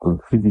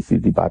سیدھی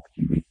سیدھی بات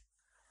کی ہوئی.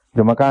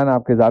 جو مکان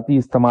آپ کے ذاتی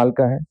استعمال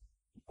کا ہے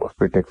اس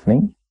پہ ٹیکس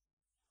نہیں،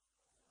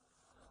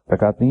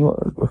 زکوٰۃ نہیں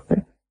اس پہ.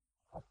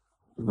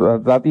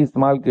 ذاتی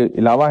استعمال کے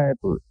علاوہ ہے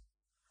تو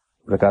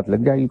زکوٰۃ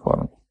لگ جائے گی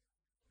فوراً.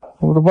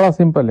 وہ تو بڑا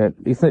سمپل ہے،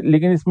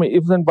 لیکن اس میں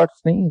ifs and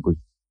buts نہیں ہے کوئی.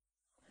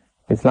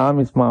 اسلام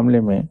اس معاملے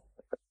میں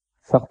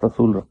سخت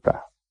اصول رکھتا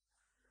ہے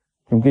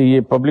کیونکہ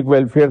یہ پبلک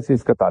ویلفیئر سے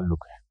اس کا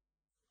تعلق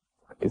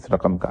ہے اس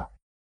رقم کا.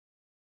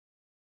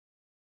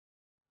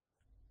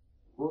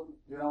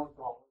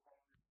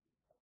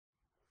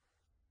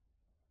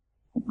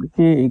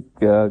 دیکھیے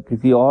ایک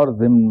کسی اور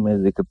ضمن میں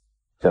ذکر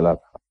چلا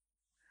تھا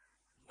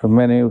تو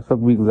میں نے اس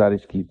وقت بھی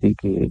گزارش کی تھی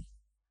کہ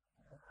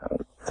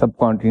سب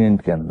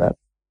کانٹیننٹ کے اندر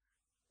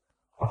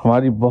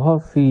ہماری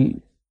بہت سی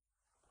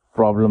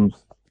پرابلمز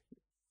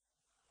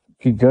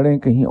کی جڑیں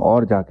کہیں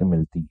اور جا کے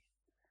ملتی ہیں.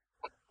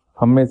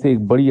 ہم میں سے ایک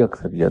بڑی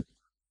اکثریت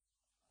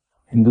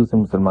ہندو سے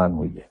مسلمان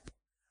ہوئی ہے،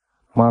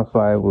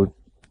 ماسوا ہے وہ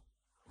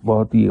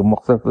بہت ہی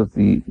مختصر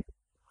سی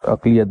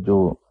اقلیت جو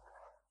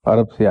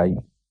عرب سے آئی.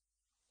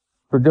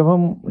 تو جب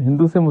ہم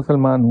ہندو سے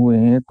مسلمان ہوئے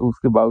ہیں تو اس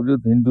کے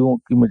باوجود ہندوؤں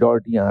کی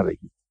میجورٹی یہاں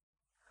رہی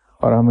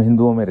اور ہم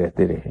ہندوؤں میں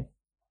رہتے رہے.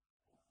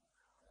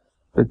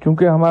 تو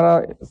چونکہ ہمارا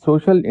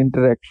سوشل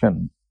انٹریکشن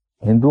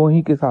ہندوؤں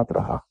ہی کے ساتھ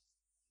رہا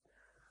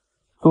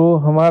تو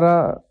ہمارا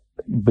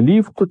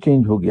بلیف تو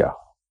چینج ہو گیا،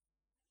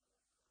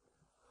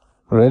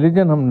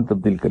 ریلیجن ہم نے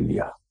تبدیل کر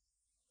لیا،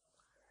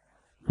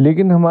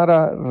 لیکن ہمارا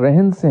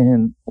رہن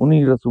سہن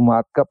انہی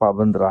رسومات کا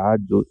پابند رہا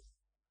جو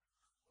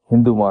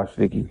ہندو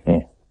معاشرے کی ہیں.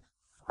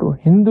 تو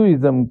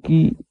ہندوازم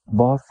کی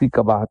بہت سی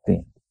قباحتیں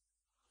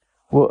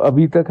وہ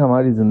ابھی تک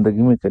ہماری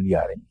زندگی میں چلی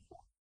آ رہی ہیں.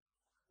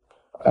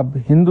 اب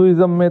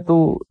ہندوازم میں تو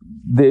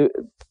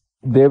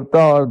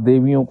دیوتا اور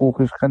دیویوں کو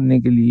خوش کرنے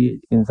کے لیے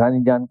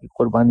انسانی جان کی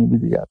قربانی بھی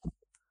دی جاتی.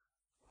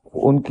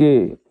 ان کے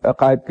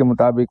عقائد کے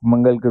مطابق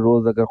منگل کے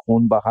روز اگر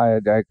خون بہایا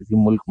جائے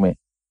کسی ملک میں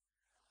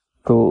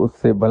تو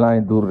اس سے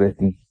بلائیں دور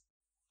رہتی.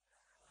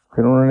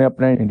 پھر انہوں نے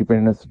اپنا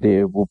انڈیپینڈنس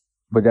ڈے وہ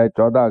بجائے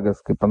 14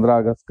 اگست کے 15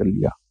 اگست کر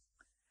لیا،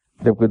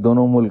 جبکہ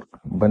دونوں ملک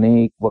بنے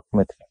ایک وقت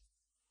میں تھے،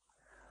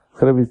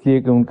 صرف اس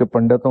لیے کہ ان کے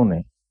پنڈتوں نے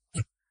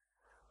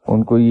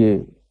ان کو یہ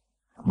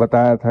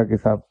بتایا تھا کہ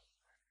صاحب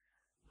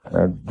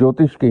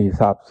جوتش کے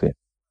حساب سے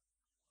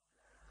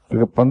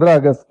اگر 15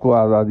 اگست کو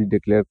آزادی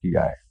ڈکلیئر کی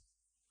جائے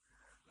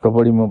تو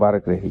بڑی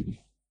مبارک رہے گی.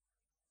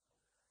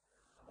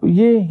 تو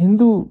یہ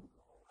ہندو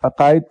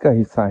عقائد کا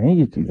حصہ ہیں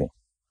یہ چیزیں،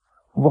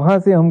 وہاں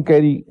سے ہم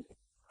کیری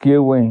کیے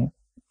ہوئے ہیں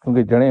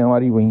کیونکہ جڑیں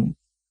ہماری وہیں.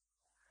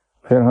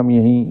 پھر ہم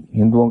یہیں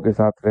ہندوؤں کے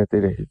ساتھ رہتے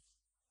رہے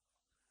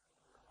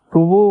تو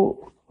وہ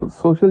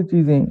سوشل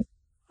چیزیں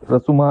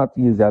رسومات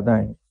یہ زیادہ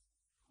ہیں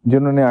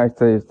جنہوں نے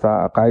آہستہ آہستہ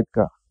عقائد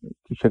کا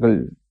کی شکل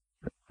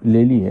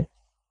لے لی ہے.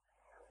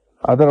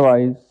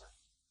 ادروائز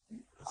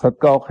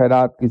صدقہ و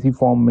خیرات کسی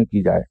فارم میں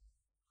کی جائے،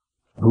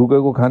 بھوکے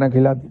کو کھانا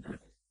کھلا دیجیے،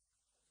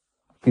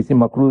 کسی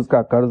مقروض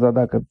کا قرض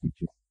ادا کر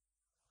دیجیے،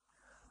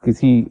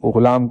 کسی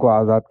غلام کو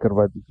آزاد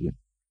کروا دیجیے،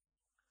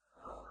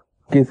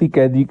 کسی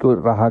قیدی کو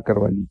رہا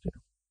کروا لیجیے.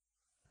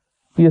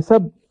 یہ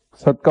سب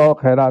صدقہ و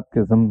خیرات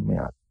کے ضمن میں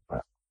آتا ہے.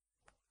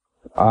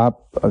 آپ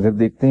اگر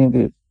دیکھتے ہیں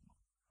کہ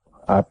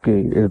آپ کے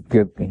ارد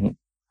گرد کہیں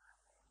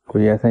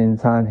کوئی ایسا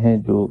انسان ہے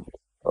جو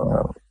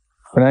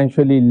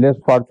فائنینشلی لیس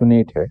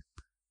فارچونیٹ ہے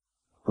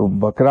تو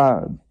بکرا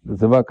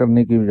ذبح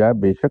کرنے کی بجائے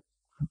بے شک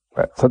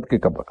صدقے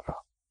کا بکرا،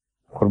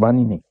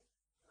 قربانی نہیں،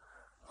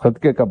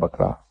 صدقے کا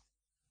بکرا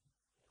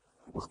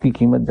اس کی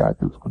قیمت جا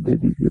کے اس کو دے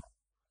دیجیے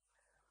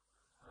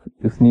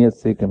اس نیت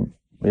سے کہ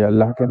یہ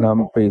اللہ کے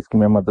نام پہ اس کی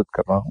میں مدد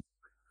کر رہا ہوں.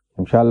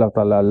 انشاءاللہ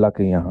تعالی اللہ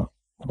کے یہاں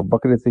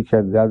بکرے سے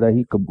شاید زیادہ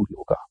ہی قبول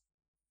ہوگا،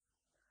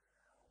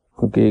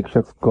 کیونکہ ایک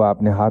شخص کو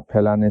آپ نے ہاتھ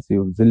پھیلانے سے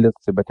اس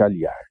ذلت سے بچا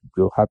لیا ہے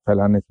جو ہاتھ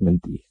پھیلانے سے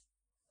ملتی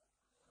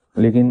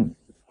ہے. لیکن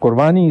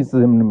قربانی اس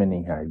ضمن میں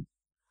نہیں آئی.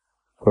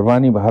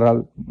 قربانی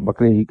بہرحال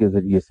بکرے ہی کے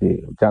ذریعے سے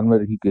جانور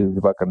ہی کے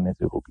ذبح کرنے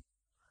سے ہوگی،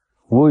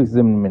 وہ اس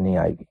ضمن میں نہیں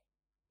آئے گی.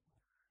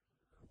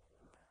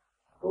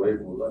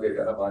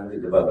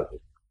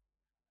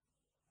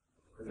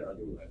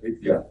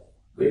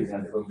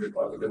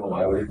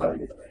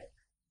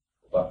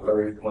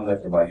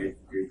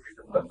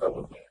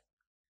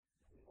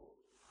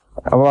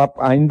 اب آپ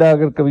آئندہ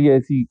اگر کبھی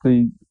ایسی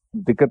کوئی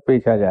دقت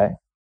پیش آ جائے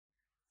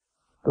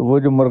تو وہ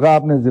جو مرغا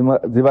آپ نے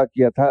ذبح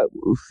کیا تھا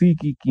اسی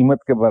کی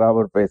قیمت کے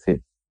برابر پیسے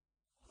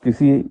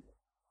کسی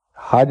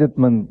حاجت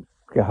مند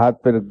کے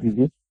ہاتھ پہ رکھ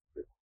دیجئے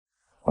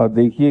اور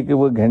دیکھیے کہ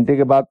وہ گھنٹے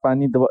کے بعد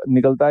پانی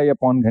نکلتا ہے یا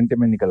پون گھنٹے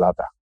میں نکل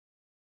آتا.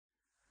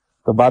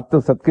 تو بات تو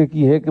صدقے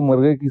کی ہے کہ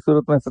مرغے کی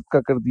صورت میں صدقہ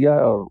کر دیا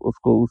اور اس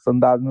کو اس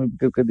انداز میں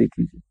کر کے دیکھ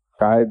لیجیے,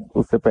 شاید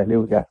اس سے پہلے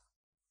ہو جائے.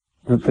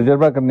 جو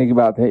تجربہ کرنے کی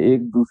بات ہے.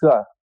 ایک دوسرا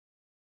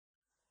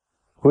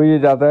ہو یہ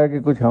جاتا ہے کہ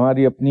کچھ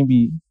ہماری اپنی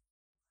بھی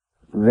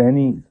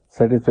ذہنی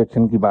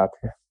سیٹسفیکشن کی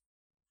بات ہے.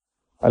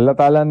 اللہ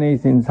تعالیٰ نے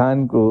اس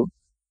انسان کو,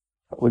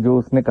 وہ جو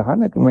اس نے کہا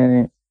نا کہ میں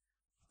نے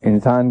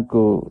انسان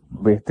کو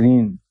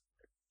بہترین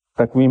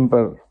تقویم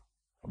پر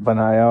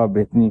بنایا اور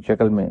بہترین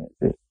شکل میں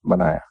سے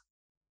بنایا.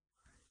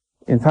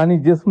 انسانی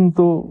جسم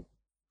تو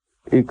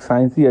ایک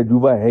سائنسی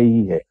عجوبہ ہے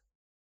ہی ہے,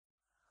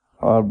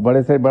 اور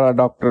بڑے سے بڑا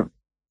ڈاکٹر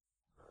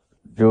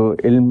جو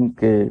علم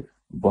کے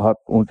بہت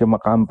اونچے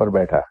مقام پر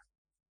بیٹھا ہے,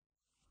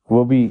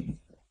 وہ بھی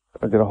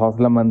اگر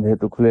حوصلہ مند ہے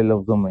تو کھلے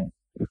لفظوں میں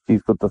اس چیز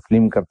کو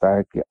تسلیم کرتا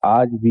ہے کہ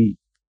آج بھی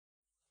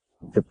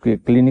جبکہ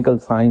کلینکل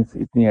سائنس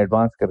اتنی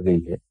ایڈوانس کر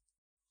گئی ہے,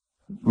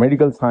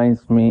 میڈیکل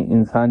سائنس میں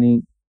انسانی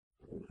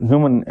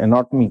ہیومن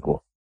اناٹمی کو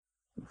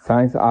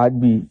سائنس آج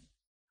بھی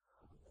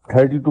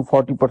 30 to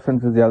 40%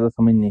 سے زیادہ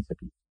سمجھ نہیں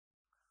سکی.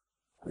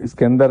 اس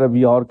کے اندر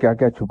ابھی اور کیا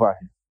کیا چھپا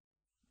ہے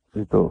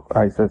یہ تو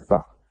آہستہ آہستہ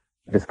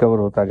ڈسکور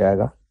ہوتا جائے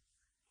گا.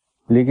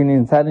 لیکن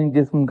انسانی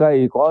جسم کا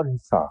ایک اور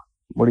حصہ,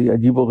 بڑی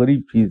عجیب و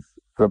غریب چیز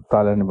رب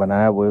تعالیٰ نے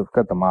بنایا, وہ ہے اس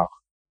کا دماغ.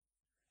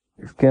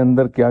 اس کے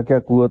اندر کیا کیا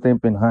قوتیں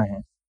پنہا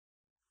ہیں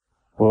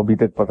وہ ابھی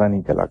تک پتہ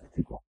نہیں چلا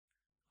کسی کو.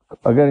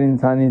 اگر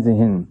انسانی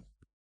ذہن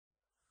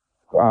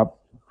کو آپ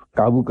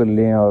قابو کر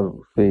لیں اور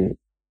اسے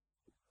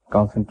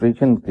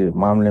کنسنٹریشن کے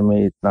معاملے میں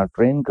اتنا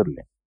ٹرین کر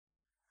لیں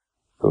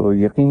تو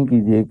یقین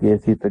کیجئے کہ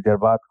ایسی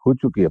تجربات ہو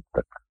چکی اب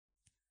تک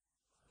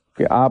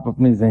کہ آپ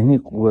اپنی ذہنی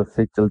قوت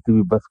سے چلتی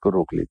ہوئی بس کو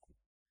روک لیتے.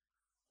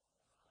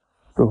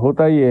 تو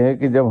ہوتا یہ ہے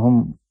کہ جب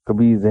ہم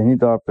کبھی ذہنی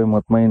طور پہ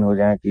مطمئن ہو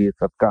جائیں کہ یہ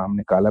صدقہ ہم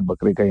نے کالا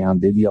بکرے کا یہاں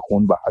دے دیا,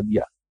 خون بہا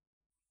دیا,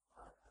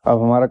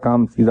 اب ہمارا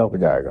کام سیدھا ہو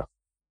جائے گا,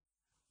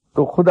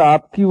 تو خود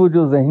آپ کی وہ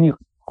جو ذہنی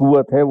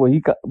قوت ہے وہی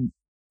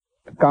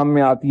کام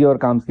میں آتی ہے اور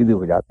کام سیدھے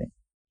ہو جاتے ہیں.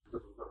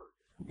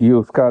 یہ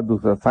اس کا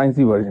دوسرا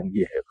سائنسی ورژن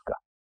یہ ہے اس کا.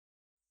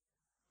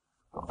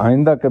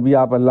 آئندہ کبھی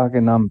آپ اللہ کے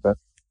نام پر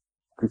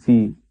کسی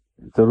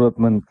ضرورت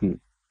مند کی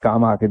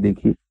کام آ کے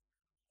دیکھیے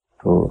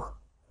تو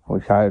وہ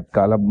شاید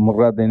کالا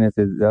مرغہ دینے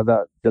سے زیادہ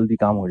جلدی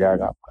کام ہو جائے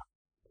گا آپ کا.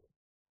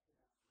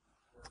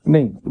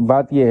 نہیں,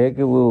 بات یہ ہے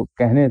کہ وہ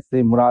کہنے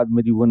سے مراد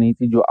میری وہ نہیں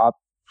تھی جو آپ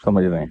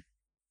سمجھ رہے ہیں.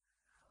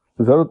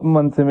 ضرورت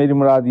مند سے میری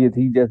مراد یہ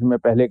تھی, جیسے میں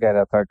پہلے کہہ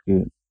رہا تھا,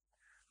 کہ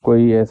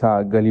کوئی ایسا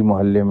گلی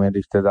محلے میں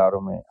رشتہ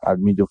داروں میں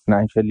آدمی جو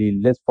فائنینشلی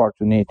لیس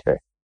فارچونیٹ ہے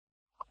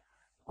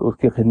تو اس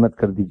کی خدمت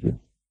کر دیجیے.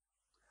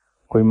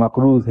 کوئی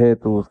مقروض ہے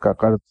تو اس کا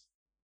قرض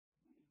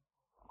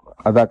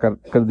ادا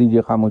کر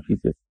دیجیے خاموشی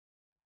سے.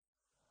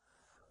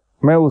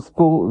 میں اس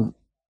کو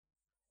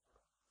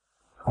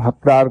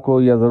حقدار کو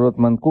یا ضرورت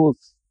مند کو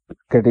اس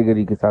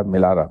کیٹیگری کے ساتھ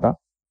ملا رہا تھا.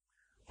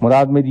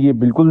 مراد میری یہ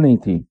بالکل نہیں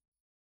تھی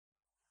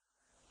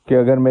کہ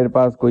اگر میرے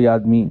پاس کوئی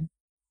آدمی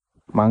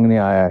مانگنے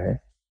آیا ہے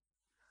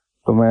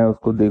تو میں اس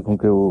کو دیکھوں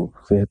کہ وہ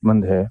صحت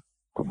مند ہے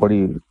تو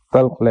بڑی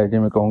تلخ لہجے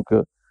میں کہوں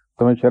کہ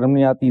تمہیں شرم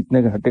نہیں آتی اتنے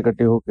ہٹے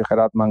کٹے ہو کہ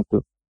خیرات مانگتے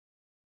ہو.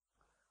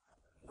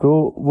 تو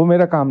وہ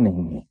میرا کام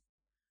نہیں ہے.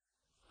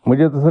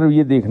 مجھے تو صرف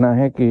یہ دیکھنا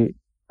ہے کہ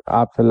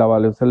آپ صلی اللہ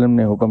علیہ وسلم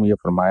نے حکم یہ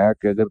فرمایا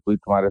کہ اگر کوئی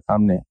تمہارے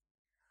سامنے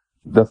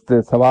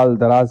دستے سوال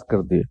دراز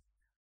کر دے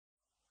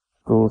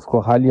تو اس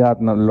کو خالی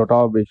ہاتھ نہ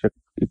لوٹاؤ, بے شک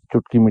ایک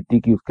چٹکی مٹی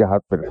کی اس کے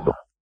ہاتھ پہ رکھ دو.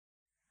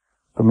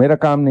 تو میرا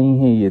کام نہیں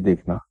ہے یہ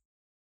دیکھنا.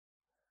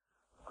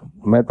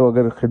 میں تو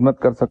اگر خدمت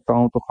کر سکتا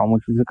ہوں تو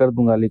خاموشی سے کر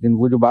دوں گا, لیکن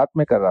وہ جو بات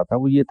میں کر رہا تھا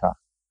وہ یہ تھا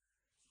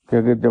کہ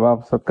اگر جب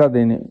آپ صدقہ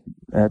دینے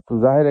تو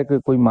ظاہر ہے کہ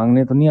کوئی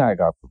مانگنے تو نہیں آئے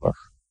گا آپ کے پاس,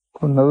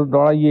 تو نظر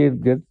دوڑائیے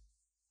ارد گرد,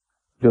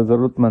 جو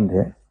ضرورت مند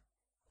ہے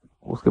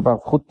اس کے پاس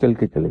خود چل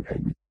کے چلے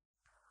جائیے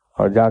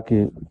اور جا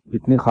کے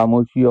اتنی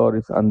خاموشی اور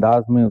اس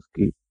انداز میں اس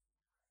کی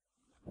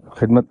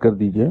خدمت کر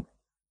دیجئے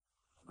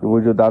کہ وہ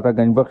جو داتا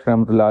گنج بخش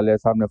رحمۃ اللہ علیہ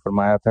صاحب نے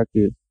فرمایا تھا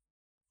کہ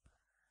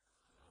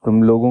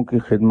تم لوگوں کی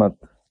خدمت,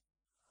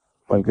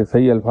 بلکہ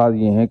صحیح الفاظ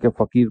یہ ہیں کہ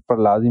فقیر پر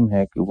لازم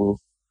ہے کہ وہ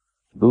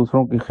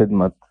دوسروں کی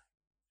خدمت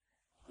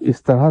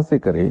اس طرح سے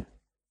کرے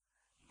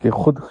کہ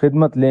خود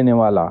خدمت لینے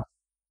والا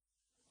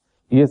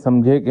یہ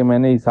سمجھے کہ میں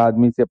نے اس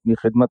آدمی سے اپنی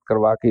خدمت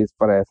کروا کے اس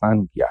پر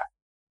احسان کیا ہے.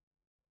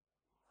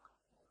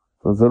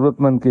 تو ضرورت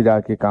مند کے جا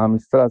کے کام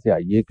اس طرح سے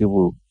آئیے کہ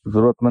وہ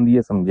ضرورت مند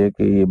یہ سمجھے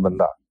کہ یہ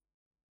بندہ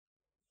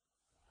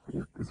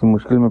کسی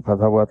مشکل میں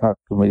پھنسا ہوا تھا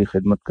تو میری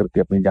خدمت کر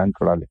کے اپنی جان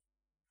چھڑا لے.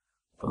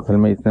 تو اصل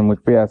میں اس نے مجھ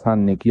پہ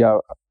احسان نہیں کیا,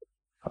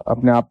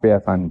 اپنے آپ پہ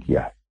احسان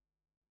کیا ہے.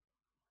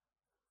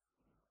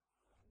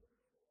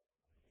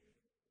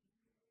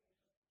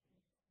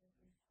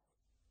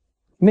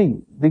 نہیں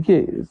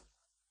دیکھیے,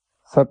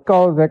 صدقہ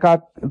اور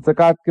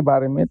زکوٰۃ کے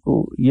بارے میں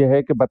تو یہ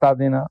ہے کہ بتا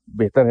دینا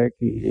بہتر ہے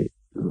کہ یہ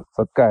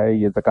صدقہ ہے,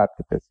 یہ زکوٰۃ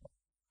کے پیسے.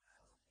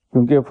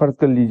 کیونکہ فرض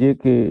کر لیجئے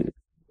کہ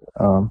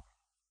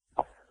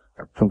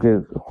چونکہ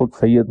خود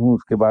سید ہوں,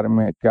 اس کے بارے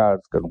میں کیا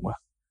عرض کروں گا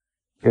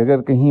کہ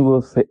اگر کہیں وہ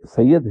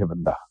سید ہے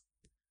بندہ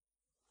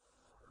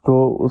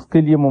تو اس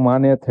کے لیے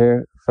ممانعت ہے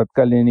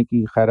صدقہ لینے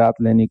کی،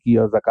 خیرات لینے کی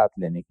اور زکوٰۃ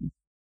لینے کی.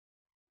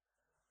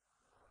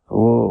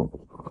 وہ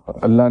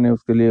اللہ نے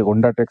اس کے لیے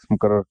غنڈہ ٹیکس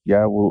مقرر کیا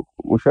ہے. وہ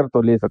عشر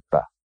تو لے سکتا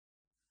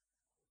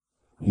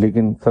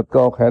لیکن صدقہ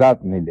و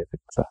خیرات نہیں لے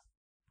سکتا.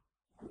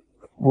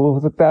 وہ ہو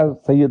سکتا ہے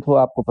سید ہو،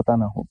 آپ کو پتہ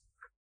نہ ہو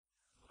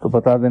تو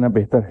بتا دینا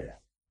بہتر ہے،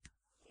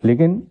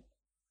 لیکن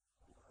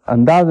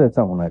انداز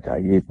ایسا ہونا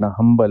چاہیے، اتنا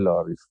ہمبل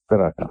اور اس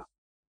طرح کا،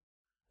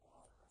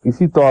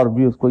 کسی طور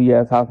بھی اس کو یہ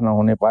احساس نہ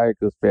ہونے پائے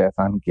کہ اس پہ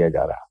احسان کیا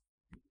جا رہا.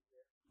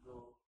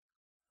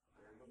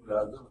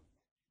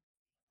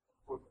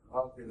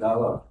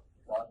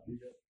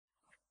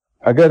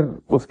 اگر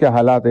اس کے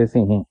حالات ایسے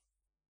ہیں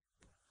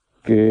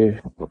کہ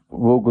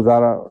وہ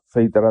گزارا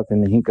صحیح طرح سے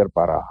نہیں کر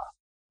پا رہا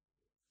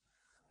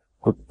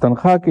تو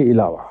تنخواہ کے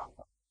علاوہ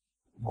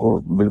وہ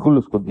بالکل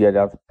اس کو دیا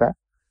جا سکتا ہے،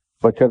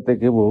 بشرطے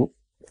کہ وہ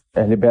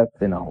اہل بیت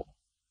سے نہ ہو،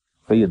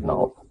 سید نہ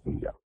ہو.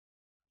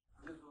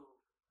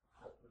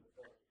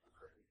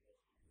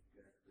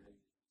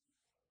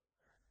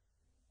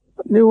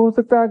 نہیں ہو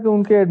سکتا ہے کہ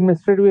ان کے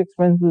ایڈمنسٹریٹو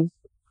ایکسپینسز،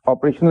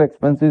 آپریشنل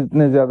ایکسپینسز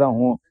اتنے زیادہ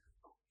ہوں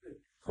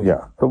یا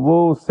تو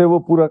وہ اس سے وہ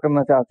پورا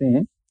کرنا چاہتے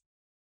ہیں،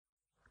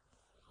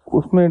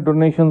 اس میں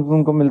ڈونیشنز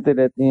ان کو ملتے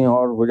رہتی ہیں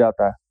اور ہو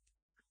جاتا ہے.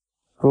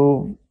 تو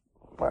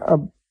اب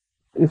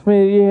اس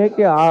میں یہ ہے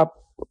کہ آپ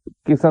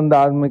کس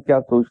انداز میں کیا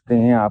سوچتے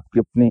ہیں، آپ کی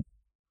اپنی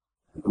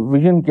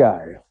ویژن کیا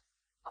ہے.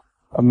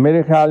 اب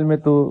میرے خیال میں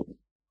تو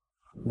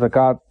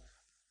زکوٰۃ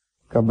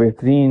کا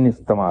بہترین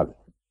استعمال،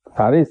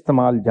 سارے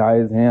استعمال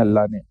جائز ہیں،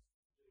 اللہ نے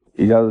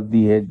اجازت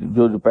دی ہے،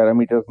 جو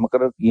پیرامیٹرز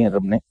مقرر کیے ہیں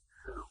رب نے،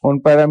 ان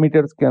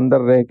پیرامیٹرز کے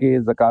اندر رہ کے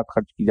زکوٰۃ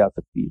خرچ کی جا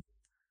سکتی ہے،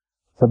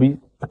 سبھی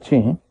اچھے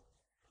ہیں.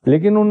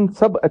 لیکن ان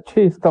سب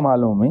اچھے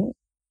استعمالوں میں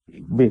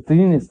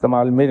بہترین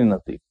استعمال میرے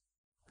نزدیک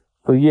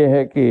تو یہ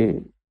ہے کہ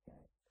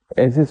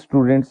ایسے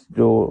اسٹوڈنٹس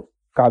جو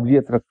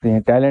قابلیت رکھتے ہیں،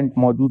 ٹیلنٹ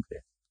موجود ہے،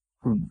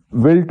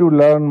 ول ٹو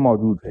لرن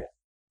موجود ہے،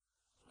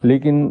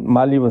 لیکن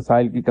مالی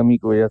وسائل کی کمی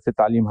کی وجہ سے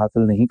تعلیم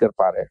حاصل نہیں کر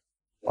پا رہے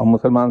اور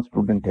مسلمان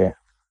اسٹوڈنٹ ہے،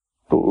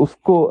 تو اس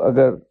کو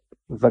اگر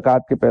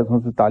زکوٰۃ کے پیسوں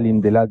سے تعلیم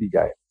دلا دی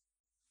جائے،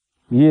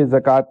 یہ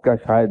زکوٰۃ کا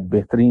شاید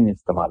بہترین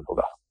استعمال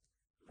ہوگا،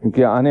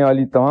 کیونکہ آنے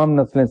والی تمام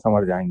نسلیں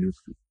سنور جائیں گی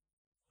اس کی.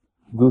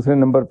 دوسرے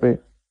نمبر پہ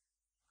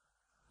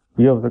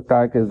یہ ہو سکتا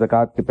ہے کہ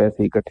زکوٰۃ کے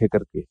پیسے اکٹھے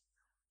کر کے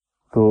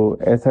تو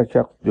ایسا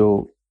شخص جو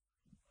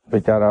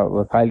بیچارہ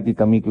وسائل کی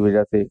کمی کی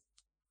وجہ سے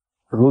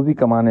روزی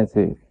کمانے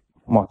سے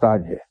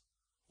محتاج ہے،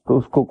 تو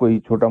اس کو کوئی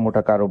چھوٹا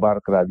موٹا کاروبار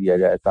کرا دیا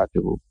جائے تاکہ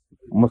وہ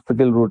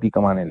مستقل روٹی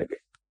کمانے لگے،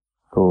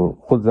 تو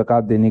خود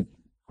زکوٰۃ دینے کی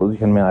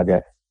پوزیشن میں آ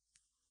جائے.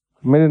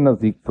 میرے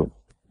نزدیک تو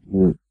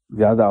یہ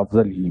زیادہ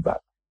افضل ہی بات.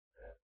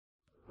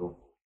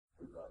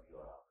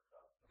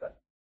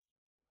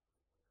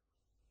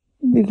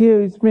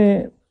 دیکھیے اس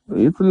میں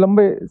یہ تو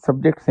لمبے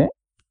سبجیکٹس ہیں.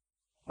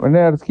 میں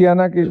نے عرض کیا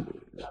نا کہ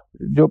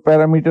جو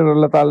پیرامیٹر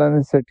اللہ تعالیٰ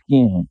نے سیٹ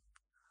کیے ہیں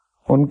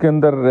ان کے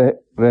اندر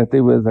رہتے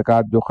ہوئے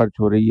زکوٰۃ جو خرچ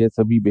ہو رہی ہے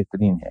سبھی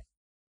بہترین ہے،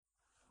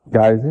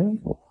 جائز ہے.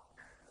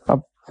 اب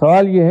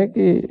سوال یہ ہے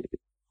کہ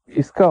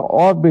اس کا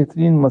اور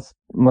بہترین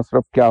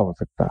مصرف کیا ہو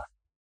سکتا ہے.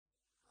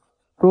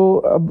 تو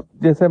اب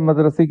جیسے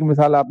مدرسے کی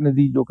مثال آپ نے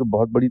دی جو کہ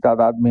بہت بڑی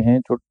تعداد میں ہیں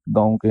چھوٹے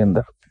گاؤں کے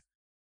اندر،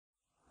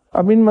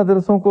 اب ان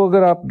مدرسوں کو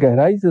اگر آپ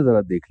گہرائی سے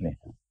ذرا دیکھ لیں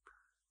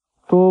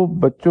تو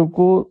بچوں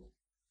کو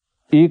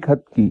ایک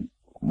حد کی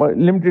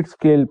لمیٹڈ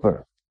سکیل پر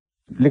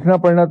لکھنا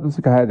پڑھنا تو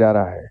سکھایا جا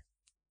رہا ہے،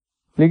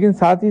 لیکن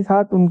ساتھ ہی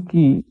ساتھ ان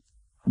کی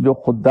جو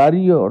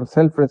خودداری اور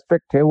سیلف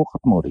ریسپیکٹ ہے وہ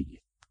ختم ہو رہی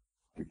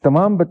ہے.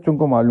 تمام بچوں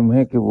کو معلوم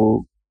ہے کہ وہ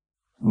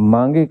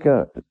مانگے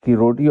کی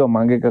روٹی اور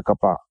مانگے کا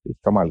کپڑا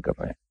استعمال کر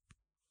رہے ہیں،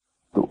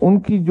 تو ان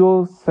کی جو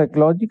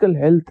سائیکولوجیکل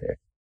ہیلتھ ہے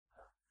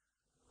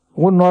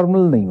وہ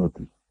نارمل نہیں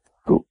ہوتی.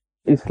 تو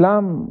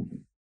اسلام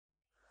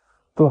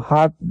تو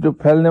ہاتھ جو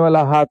پھیلنے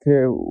والا ہاتھ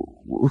ہے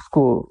اس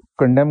کو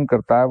کنڈیم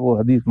کرتا ہے. وہ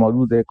حدیث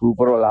موجود ہے کہ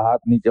اوپر والا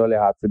ہاتھ نیچے والے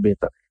ہاتھ سے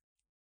بہتر ہے.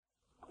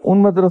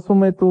 ان مدرسوں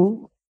میں تو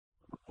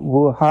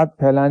وہ ہاتھ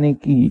پھیلانے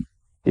کی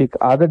ایک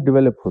عادت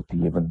ڈیولپ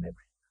ہوتی ہے بندے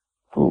میں.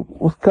 تو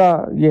اس کا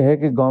یہ ہے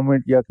کہ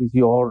گورنمنٹ یا کسی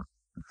اور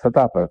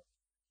سطح پر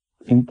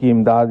ان کی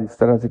امداد اس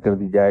طرح سے کر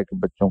دی جائے کہ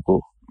بچوں کو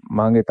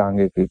مانگے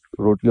تانگے کے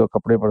روٹی اور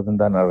کپڑے پر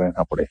زندہ نہ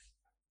رہنا پڑے.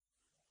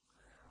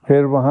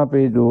 پھر وہاں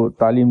پہ جو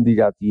تعلیم دی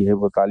جاتی ہے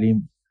وہ تعلیم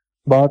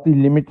بہت ہی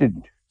لمیٹڈ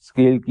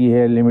اسکیل کی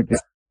ہے، لمیٹڈ.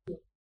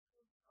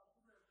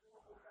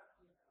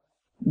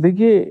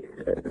 دیکھیے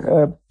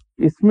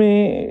اس میں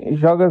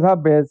شوکت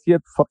صاحب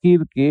بحیثیت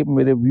فقیر کے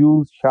میرے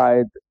ویوز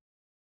شاید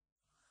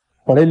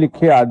پڑھے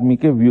لکھے آدمی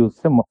کے ویوز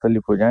سے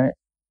مختلف ہو جائیں،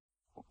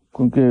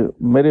 کیونکہ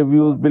میرے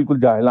ویوز بالکل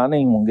جاہلانہ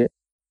ہی ہوں گے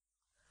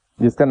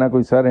جس کا نہ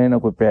کوئی سر ہے نہ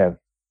کوئی پیر.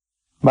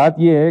 بات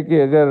یہ ہے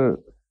کہ اگر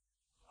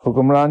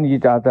حکمران یہ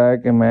چاہتا ہے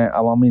کہ میں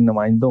عوامی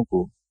نمائندوں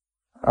کو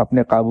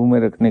اپنے قابو میں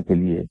رکھنے کے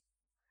لیے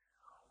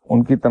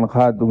ان کی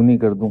تنخواہ دگنی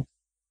کر دوں،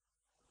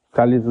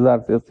 40,000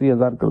 سے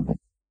 80,000 کر دوں،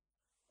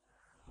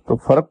 تو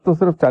فرق تو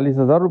صرف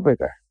 40,000 روپے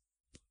کا ہے،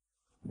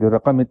 جو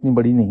رقم اتنی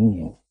بڑی نہیں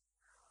ہے.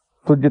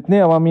 تو جتنے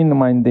عوامی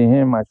نمائندے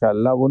ہیں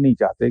ماشاءاللہ وہ نہیں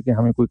چاہتے کہ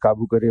ہمیں کوئی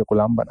قابو کرے،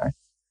 غلام بنائے.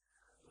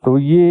 تو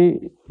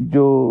یہ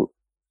جو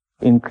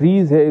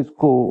انکریز ہے اس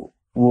کو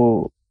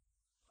وہ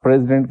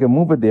پریزیڈنٹ کے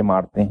منہ پہ دے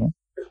مارتے ہیں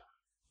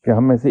کہ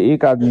ہم میں سے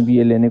ایک آدمی بھی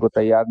یہ لینے کو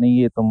تیار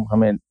نہیں ہے، تم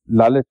ہمیں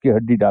لالچ کی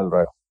ہڈی ڈال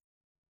رہے ہو.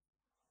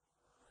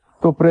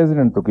 تو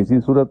پریزیڈنٹ تو کسی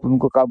صورت ان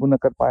کو قابو نہ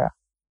کر پایا،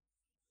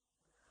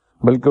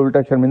 بلکہ الٹا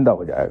شرمندہ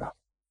ہو جائے گا.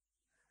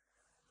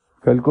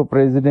 کل کو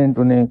پریزیڈنٹ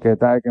انہیں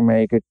کہتا ہے کہ میں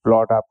ایک ایک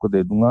پلاٹ آپ کو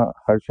دے دوں گا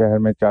ہر شہر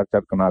میں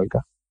 4-4 کنال کا،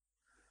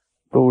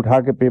 تو اٹھا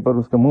کے پیپر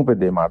اس کے منہ پہ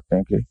دے مارتے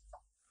ہیں کہ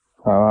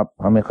آپ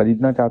ہمیں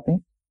خریدنا چاہتے ہیں،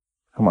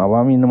 ہم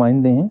عوامی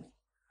نمائندے ہیں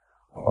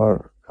اور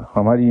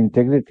ہماری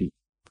انٹیگریٹی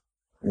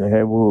جو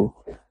ہے وہ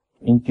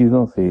ان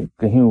چیزوں سے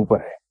کہیں اوپر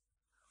ہے.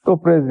 تو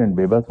پریزیڈنٹ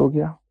بے بس ہو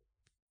گیا.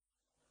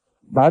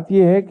 بات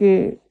یہ ہے کہ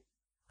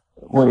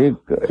وہ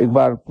ایک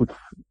بار کچھ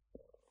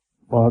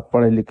بہت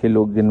پڑھے لکھے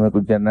لوگ جن میں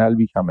کچھ جنرل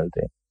بھی شامل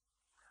تھے،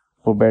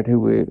 وہ بیٹھے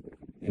ہوئے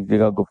ایک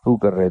جگہ گفتگو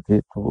کر رہے تھے.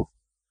 تو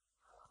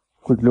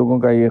کچھ لوگوں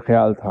کا یہ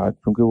خیال تھا،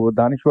 کیونکہ وہ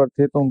دانشور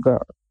تھے تو ان کا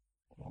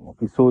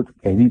سوچ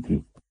گہری تھی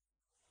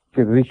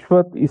کہ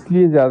رشوت اس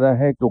لیے زیادہ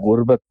ہے کہ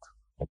غربت،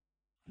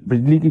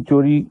 بجلی کی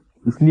چوری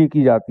اس لیے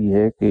کی جاتی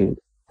ہے کہ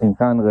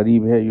انسان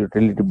غریب ہے،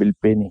 یوٹیلیٹی بل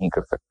پے نہیں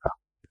کر سکتا.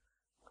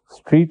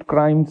 اسٹریٹ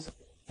کرائمز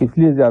اس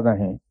لیے زیادہ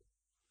ہیں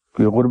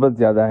کہ غربت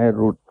زیادہ ہے،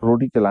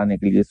 روٹی چلانے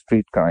کے لیے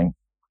اسٹریٹ کرائم.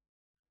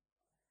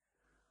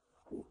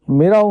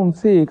 میرا ان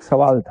سے ایک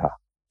سوال تھا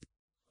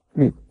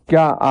کہ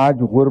کیا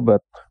آج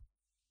غربت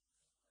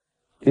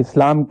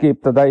اسلام کے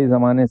ابتدائی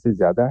زمانے سے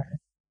زیادہ ہے؟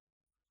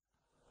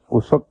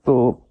 اس وقت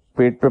تو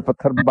پیٹ پہ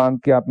پتھر باندھ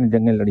کے آپ نے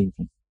جنگیں لڑی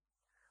تھیں،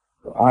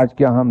 تو آج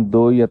کیا ہم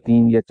 2 یا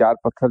 3 یا 4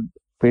 پتھر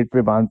پیٹ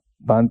پہ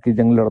باندھ کے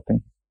جنگ لڑتے ہیں؟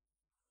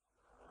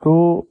 تو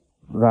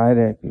ظاہر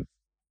ہے کہ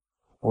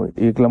وہ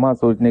ایک لمحہ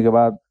سوچنے کے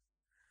بعد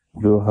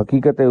جو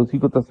حقیقت ہے اسی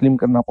کو تسلیم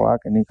کرنا پڑا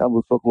کہ نہیں صاحب،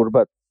 اس وقت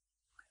غربت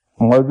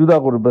موجودہ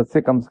غربت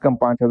سے کم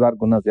 5,000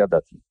 گنا زیادہ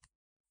تھی.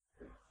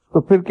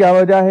 تو پھر کیا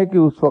وجہ ہے کہ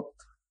اس وقت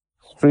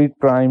اسٹریٹ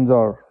کرائمز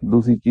اور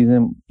دوسری چیزیں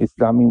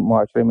اسلامی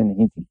معاشرے میں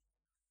نہیں تھی؟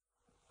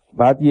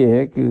 بات یہ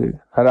ہے کہ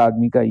ہر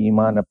آدمی کا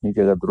ایمان اپنی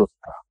جگہ درست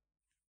تھا.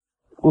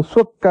 اس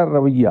وقت کا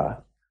رویہ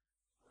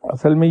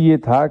اصل میں یہ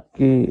تھا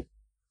کہ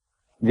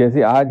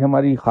جیسے آج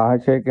ہماری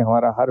خواہش ہے کہ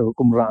ہمارا ہر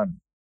حکمران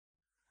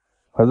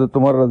حضرت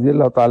عمر رضی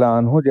اللہ تعالی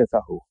عنہ جیسا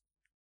ہو،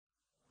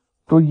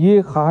 تو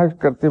یہ خواہش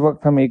کرتے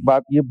وقت ہم ایک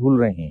بات یہ بھول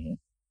رہے ہیں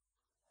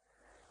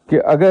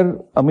کہ اگر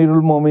امیر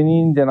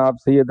المومنین جناب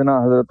سیدنا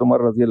حضرت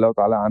عمر رضی اللہ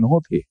تعالی عنہ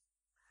تھے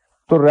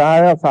تو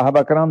رعایا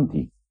صحابہ کرام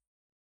تھی.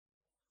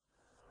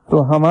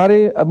 تو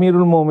ہمارے امیر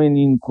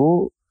المومنین کو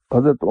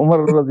حضرت عمر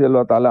رضی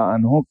اللہ تعالی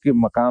عنہ کے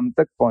مقام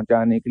تک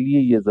پہنچانے کے لیے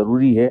یہ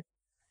ضروری ہے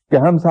کہ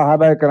ہم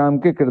صحابہ کرام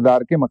کے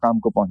کردار کے مقام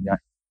کو پہنچ جائیں.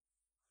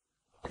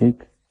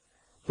 ٹھیک،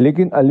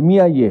 لیکن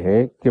المیہ یہ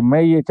ہے کہ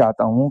میں یہ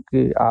چاہتا ہوں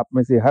کہ آپ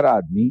میں سے ہر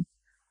آدمی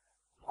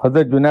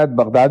حضرت جنید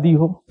بغدادی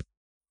ہو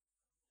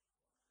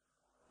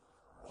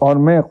اور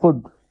میں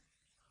خود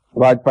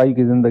واجپائی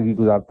کی زندگی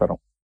گزارتا رہوں.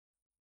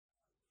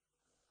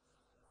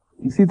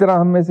 اسی طرح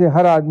ہم میں سے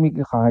ہر آدمی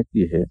کی خواہش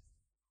یہ ہے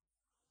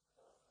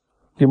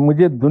کہ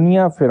مجھے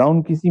دنیا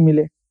فرعون کی سی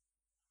ملے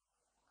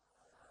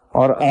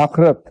اور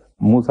آخرت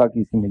موسیٰ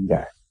کی سی مل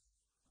جائے.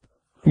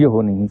 یہ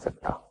ہو نہیں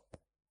سکتا.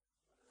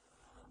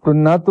 تو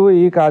نہ تو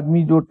ایک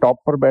آدمی جو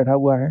ٹاپ پر بیٹھا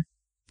ہوا ہے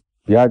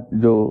یا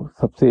جو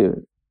سب سے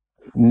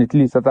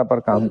نچلی سطح پر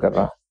کام کر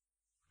رہا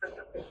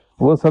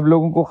وہ سب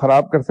لوگوں کو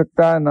خراب کر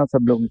سکتا ہے، نہ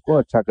سب لوگوں کو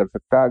اچھا کر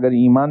سکتا ہے. اگر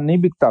ایمان نہیں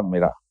بکتا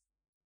میرا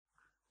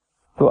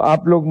تو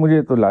آپ لوگ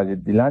مجھے تو لاج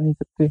دلا نہیں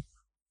سکتے،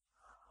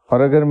 اور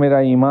اگر میرا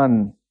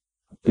ایمان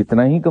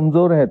اتنا ہی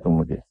کمزور ہے تو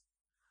مجھے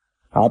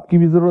آپ کی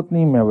بھی ضرورت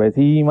نہیں، میں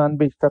ویسے ہی ایمان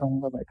بیچتا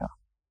رہوں گا بیٹھا.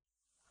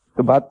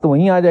 تو بات تو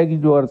وہیں آ جائے گی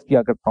جو عرض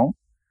کیا کرتا ہوں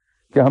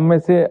کہ ہم میں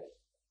سے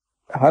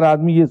ہر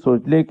آدمی یہ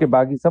سوچ لے کہ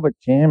باقی سب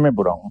اچھے ہیں، میں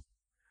برا ہوں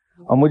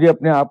اور مجھے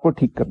اپنے آپ کو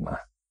ٹھیک کرنا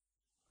ہے،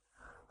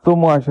 تو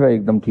معاشرہ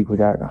ایک دم ٹھیک ہو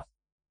جائے گا.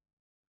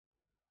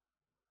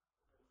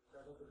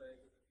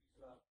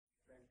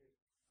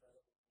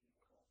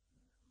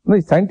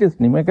 نہیں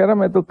سائنٹسٹ نہیں میں کہہ رہا،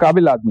 میں تو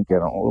قابل آدمی کہہ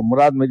رہا ہوں.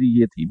 مراد میری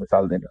یہ تھی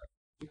مثال دینے والی.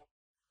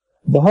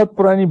 بہت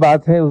پرانی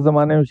بات ہے، اس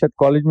زمانے میں شاید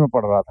کالج میں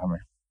پڑھ رہا تھا میں،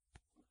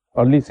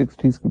 ارلی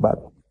 60s کی بات.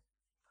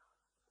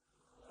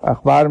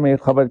 اخبار میں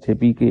ایک خبر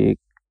چھپی کہ ایک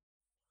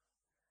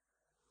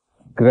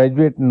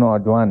گریجویٹ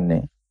نوجوان نے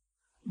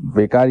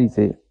بیکاری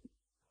سے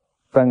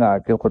تنگ آ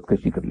کے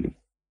خودکشی کر لی.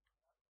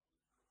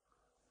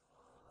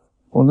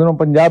 ان دنوں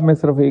پنجاب میں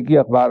صرف ایک ہی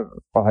اخبار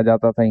پڑھا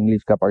جاتا تھا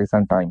انگلش کا،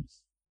 پاکستان ٹائمز.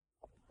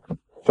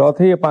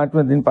 چوتھے یا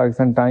 5ویں دن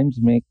پاکستان ٹائمز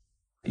میں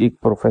ایک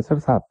پروفیسر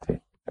صاحب تھے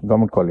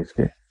گورنمنٹ کالج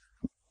کے،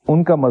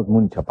 ان کا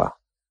مضمون چھپا.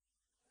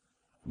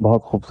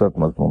 بہت خوبصورت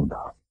مضمون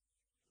تھا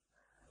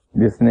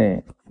جس نے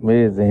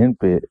میرے ذہن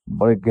پہ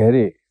بڑے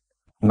گہرے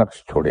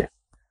نقش چھوڑے.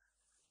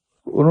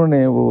 انہوں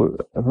نے وہ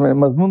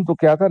مضمون تو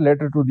کیا تھا،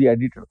 لیٹر ٹو دی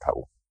ایڈیٹر تھا.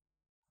 وہ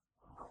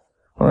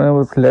انہوں نے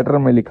اس لیٹر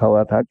میں لکھا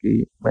ہوا تھا کہ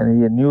میں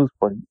نے یہ نیوز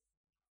پڑھی،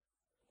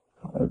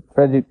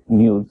 ٹریجک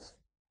نیوز،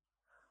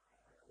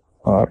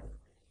 اور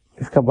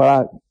اس کا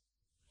بڑا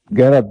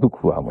گہرا دکھ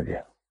ہوا مجھے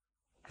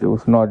کہ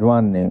اس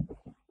نوجوان نے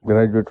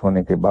گریجویٹ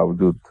ہونے کے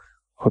باوجود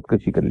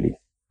خودکشی کر لی.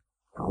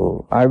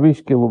 تو آئی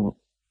وش کہ وہ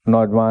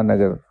نوجوان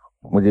اگر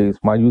مجھے اس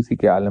مایوسی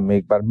کے عالم میں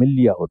ایک بار مل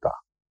لیا ہوتا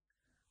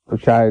تو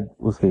شاید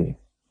اسے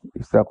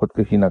اس طرح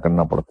خودکشی نہ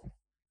کرنا پڑتی.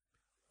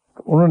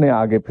 انہوں نے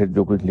آگے پھر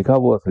جو کچھ لکھا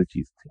وہ اصل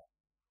چیز تھی.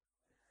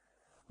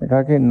 نے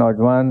کہا کہ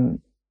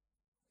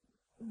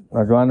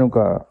نوجوانوں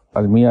کا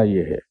المیہ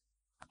یہ ہے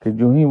کہ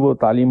جو ہی وہ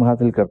تعلیم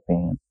حاصل کرتے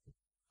ہیں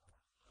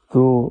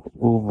تو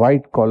وہ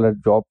وائٹ کالر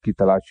جاب کی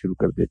تلاش شروع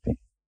کر دیتے ہیں.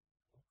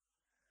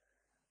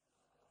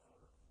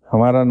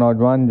 ہمارا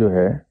نوجوان جو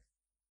ہے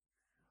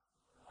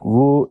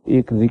وہ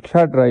ایک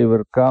رکشہ ڈرائیور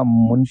کا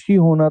منشی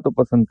ہونا تو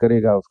پسند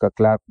کرے گا، اس کا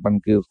کلرک بن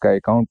کے اس کا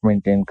اکاؤنٹ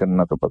مینٹین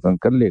کرنا تو پسند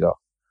کر لے گا،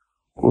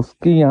 اس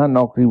کی یہاں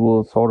نوکری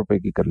وہ 100 روپے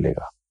کی کر لے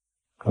گا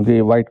کیونکہ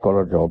یہ وائٹ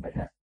کالر جاب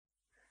ہے.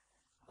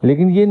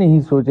 لیکن یہ نہیں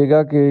سوچے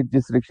گا کہ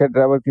جس رکشہ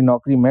ڈرائیور کی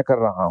نوکری میں کر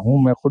رہا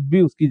ہوں میں خود بھی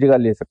اس کی جگہ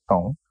لے سکتا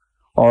ہوں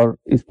اور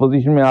اس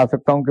پوزیشن میں آ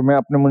سکتا ہوں کہ میں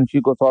اپنے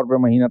منشی کو 100 روپے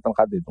مہینہ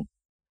تنخواہ دے دوں.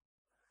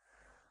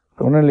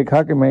 تو انہوں نے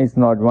لکھا کہ میں اس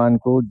نوجوان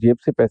کو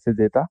جیب سے پیسے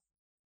دیتا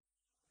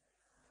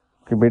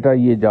کہ بیٹا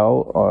یہ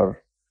جاؤ اور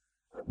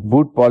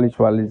بوٹ پالش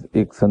والے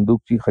ایک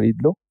صندوقچی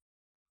خرید لو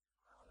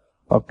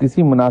اور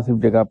کسی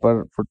مناسب جگہ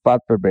پر فٹ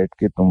پاتھ پہ بیٹھ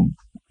کے تم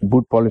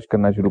بوٹ پالش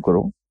کرنا شروع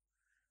کرو.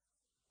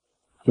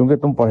 کیونکہ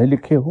تم پڑھے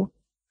لکھے ہو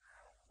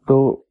تو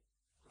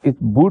اس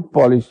بوٹ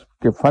پالش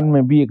کے فن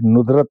میں بھی ایک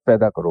ندرت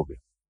پیدا کرو گے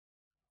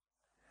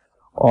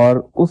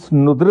اور اس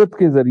ندرت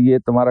کے ذریعے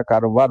تمہارا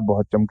کاروبار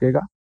بہت چمکے گا.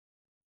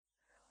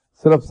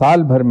 صرف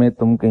سال بھر میں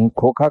تم کہیں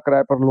کھوکھا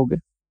کرائے پر لوگے،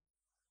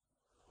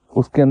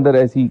 اس کے اندر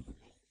ایسی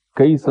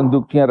کئی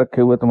صندوقچیاں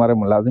رکھے ہوئے تمہارے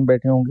ملازم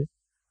بیٹھے ہوں گے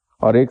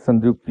اور ایک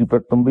صندوقچی پر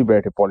تم بھی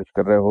بیٹھے پالش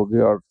کر رہے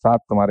ہوگے اور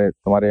ساتھ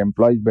تمہارے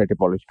امپلائیز بیٹھے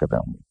پالش کر رہے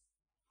ہوں گے.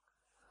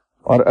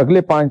 اور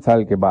اگلے 5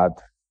 سال کے بعد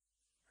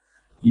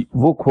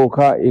وہ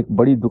کھوکھا ایک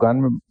بڑی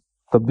دکان میں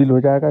تبدیل ہو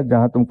جائے گا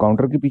جہاں تم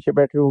کاؤنٹر کے پیچھے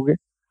بیٹھے ہوگے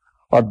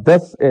اور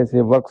 10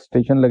 ایسے ورک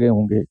سٹیشن لگے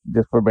ہوں گے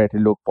جس پر بیٹھے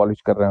لوگ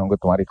پالش کر رہے ہوں گے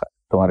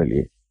تمہارے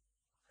لیے،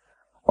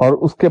 اور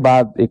اس کے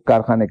بعد ایک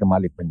کارخانے کے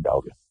مالک بن جاؤ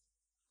گے.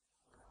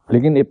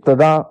 لیکن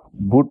ابتدا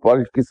بوٹ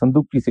پالش کی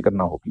صندوقچی سے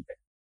کرنا ہوگی.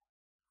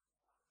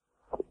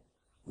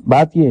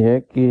 بات یہ ہے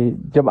کہ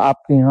جب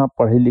آپ کے یہاں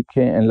پڑھے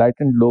لکھے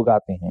انلائٹنڈ لوگ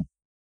آتے ہیں،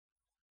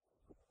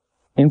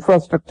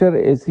 انفراسٹرکچر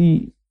ایسی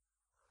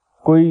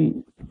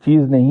کوئی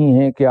چیز نہیں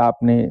ہے کہ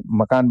آپ نے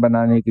مکان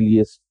بنانے کے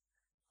لیے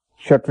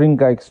شٹرنگ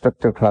کا ایک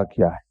سٹرکچر کھڑا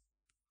کیا ہے.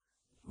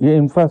 یہ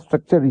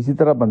انفراسٹرکچر اسی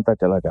طرح بنتا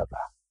چلا جاتا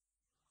ہے،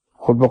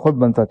 خود بخود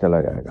بنتا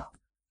چلا جائے گا.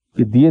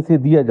 یہ دیے سے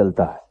دیا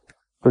جلتا ہے.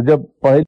 تو جب پڑھے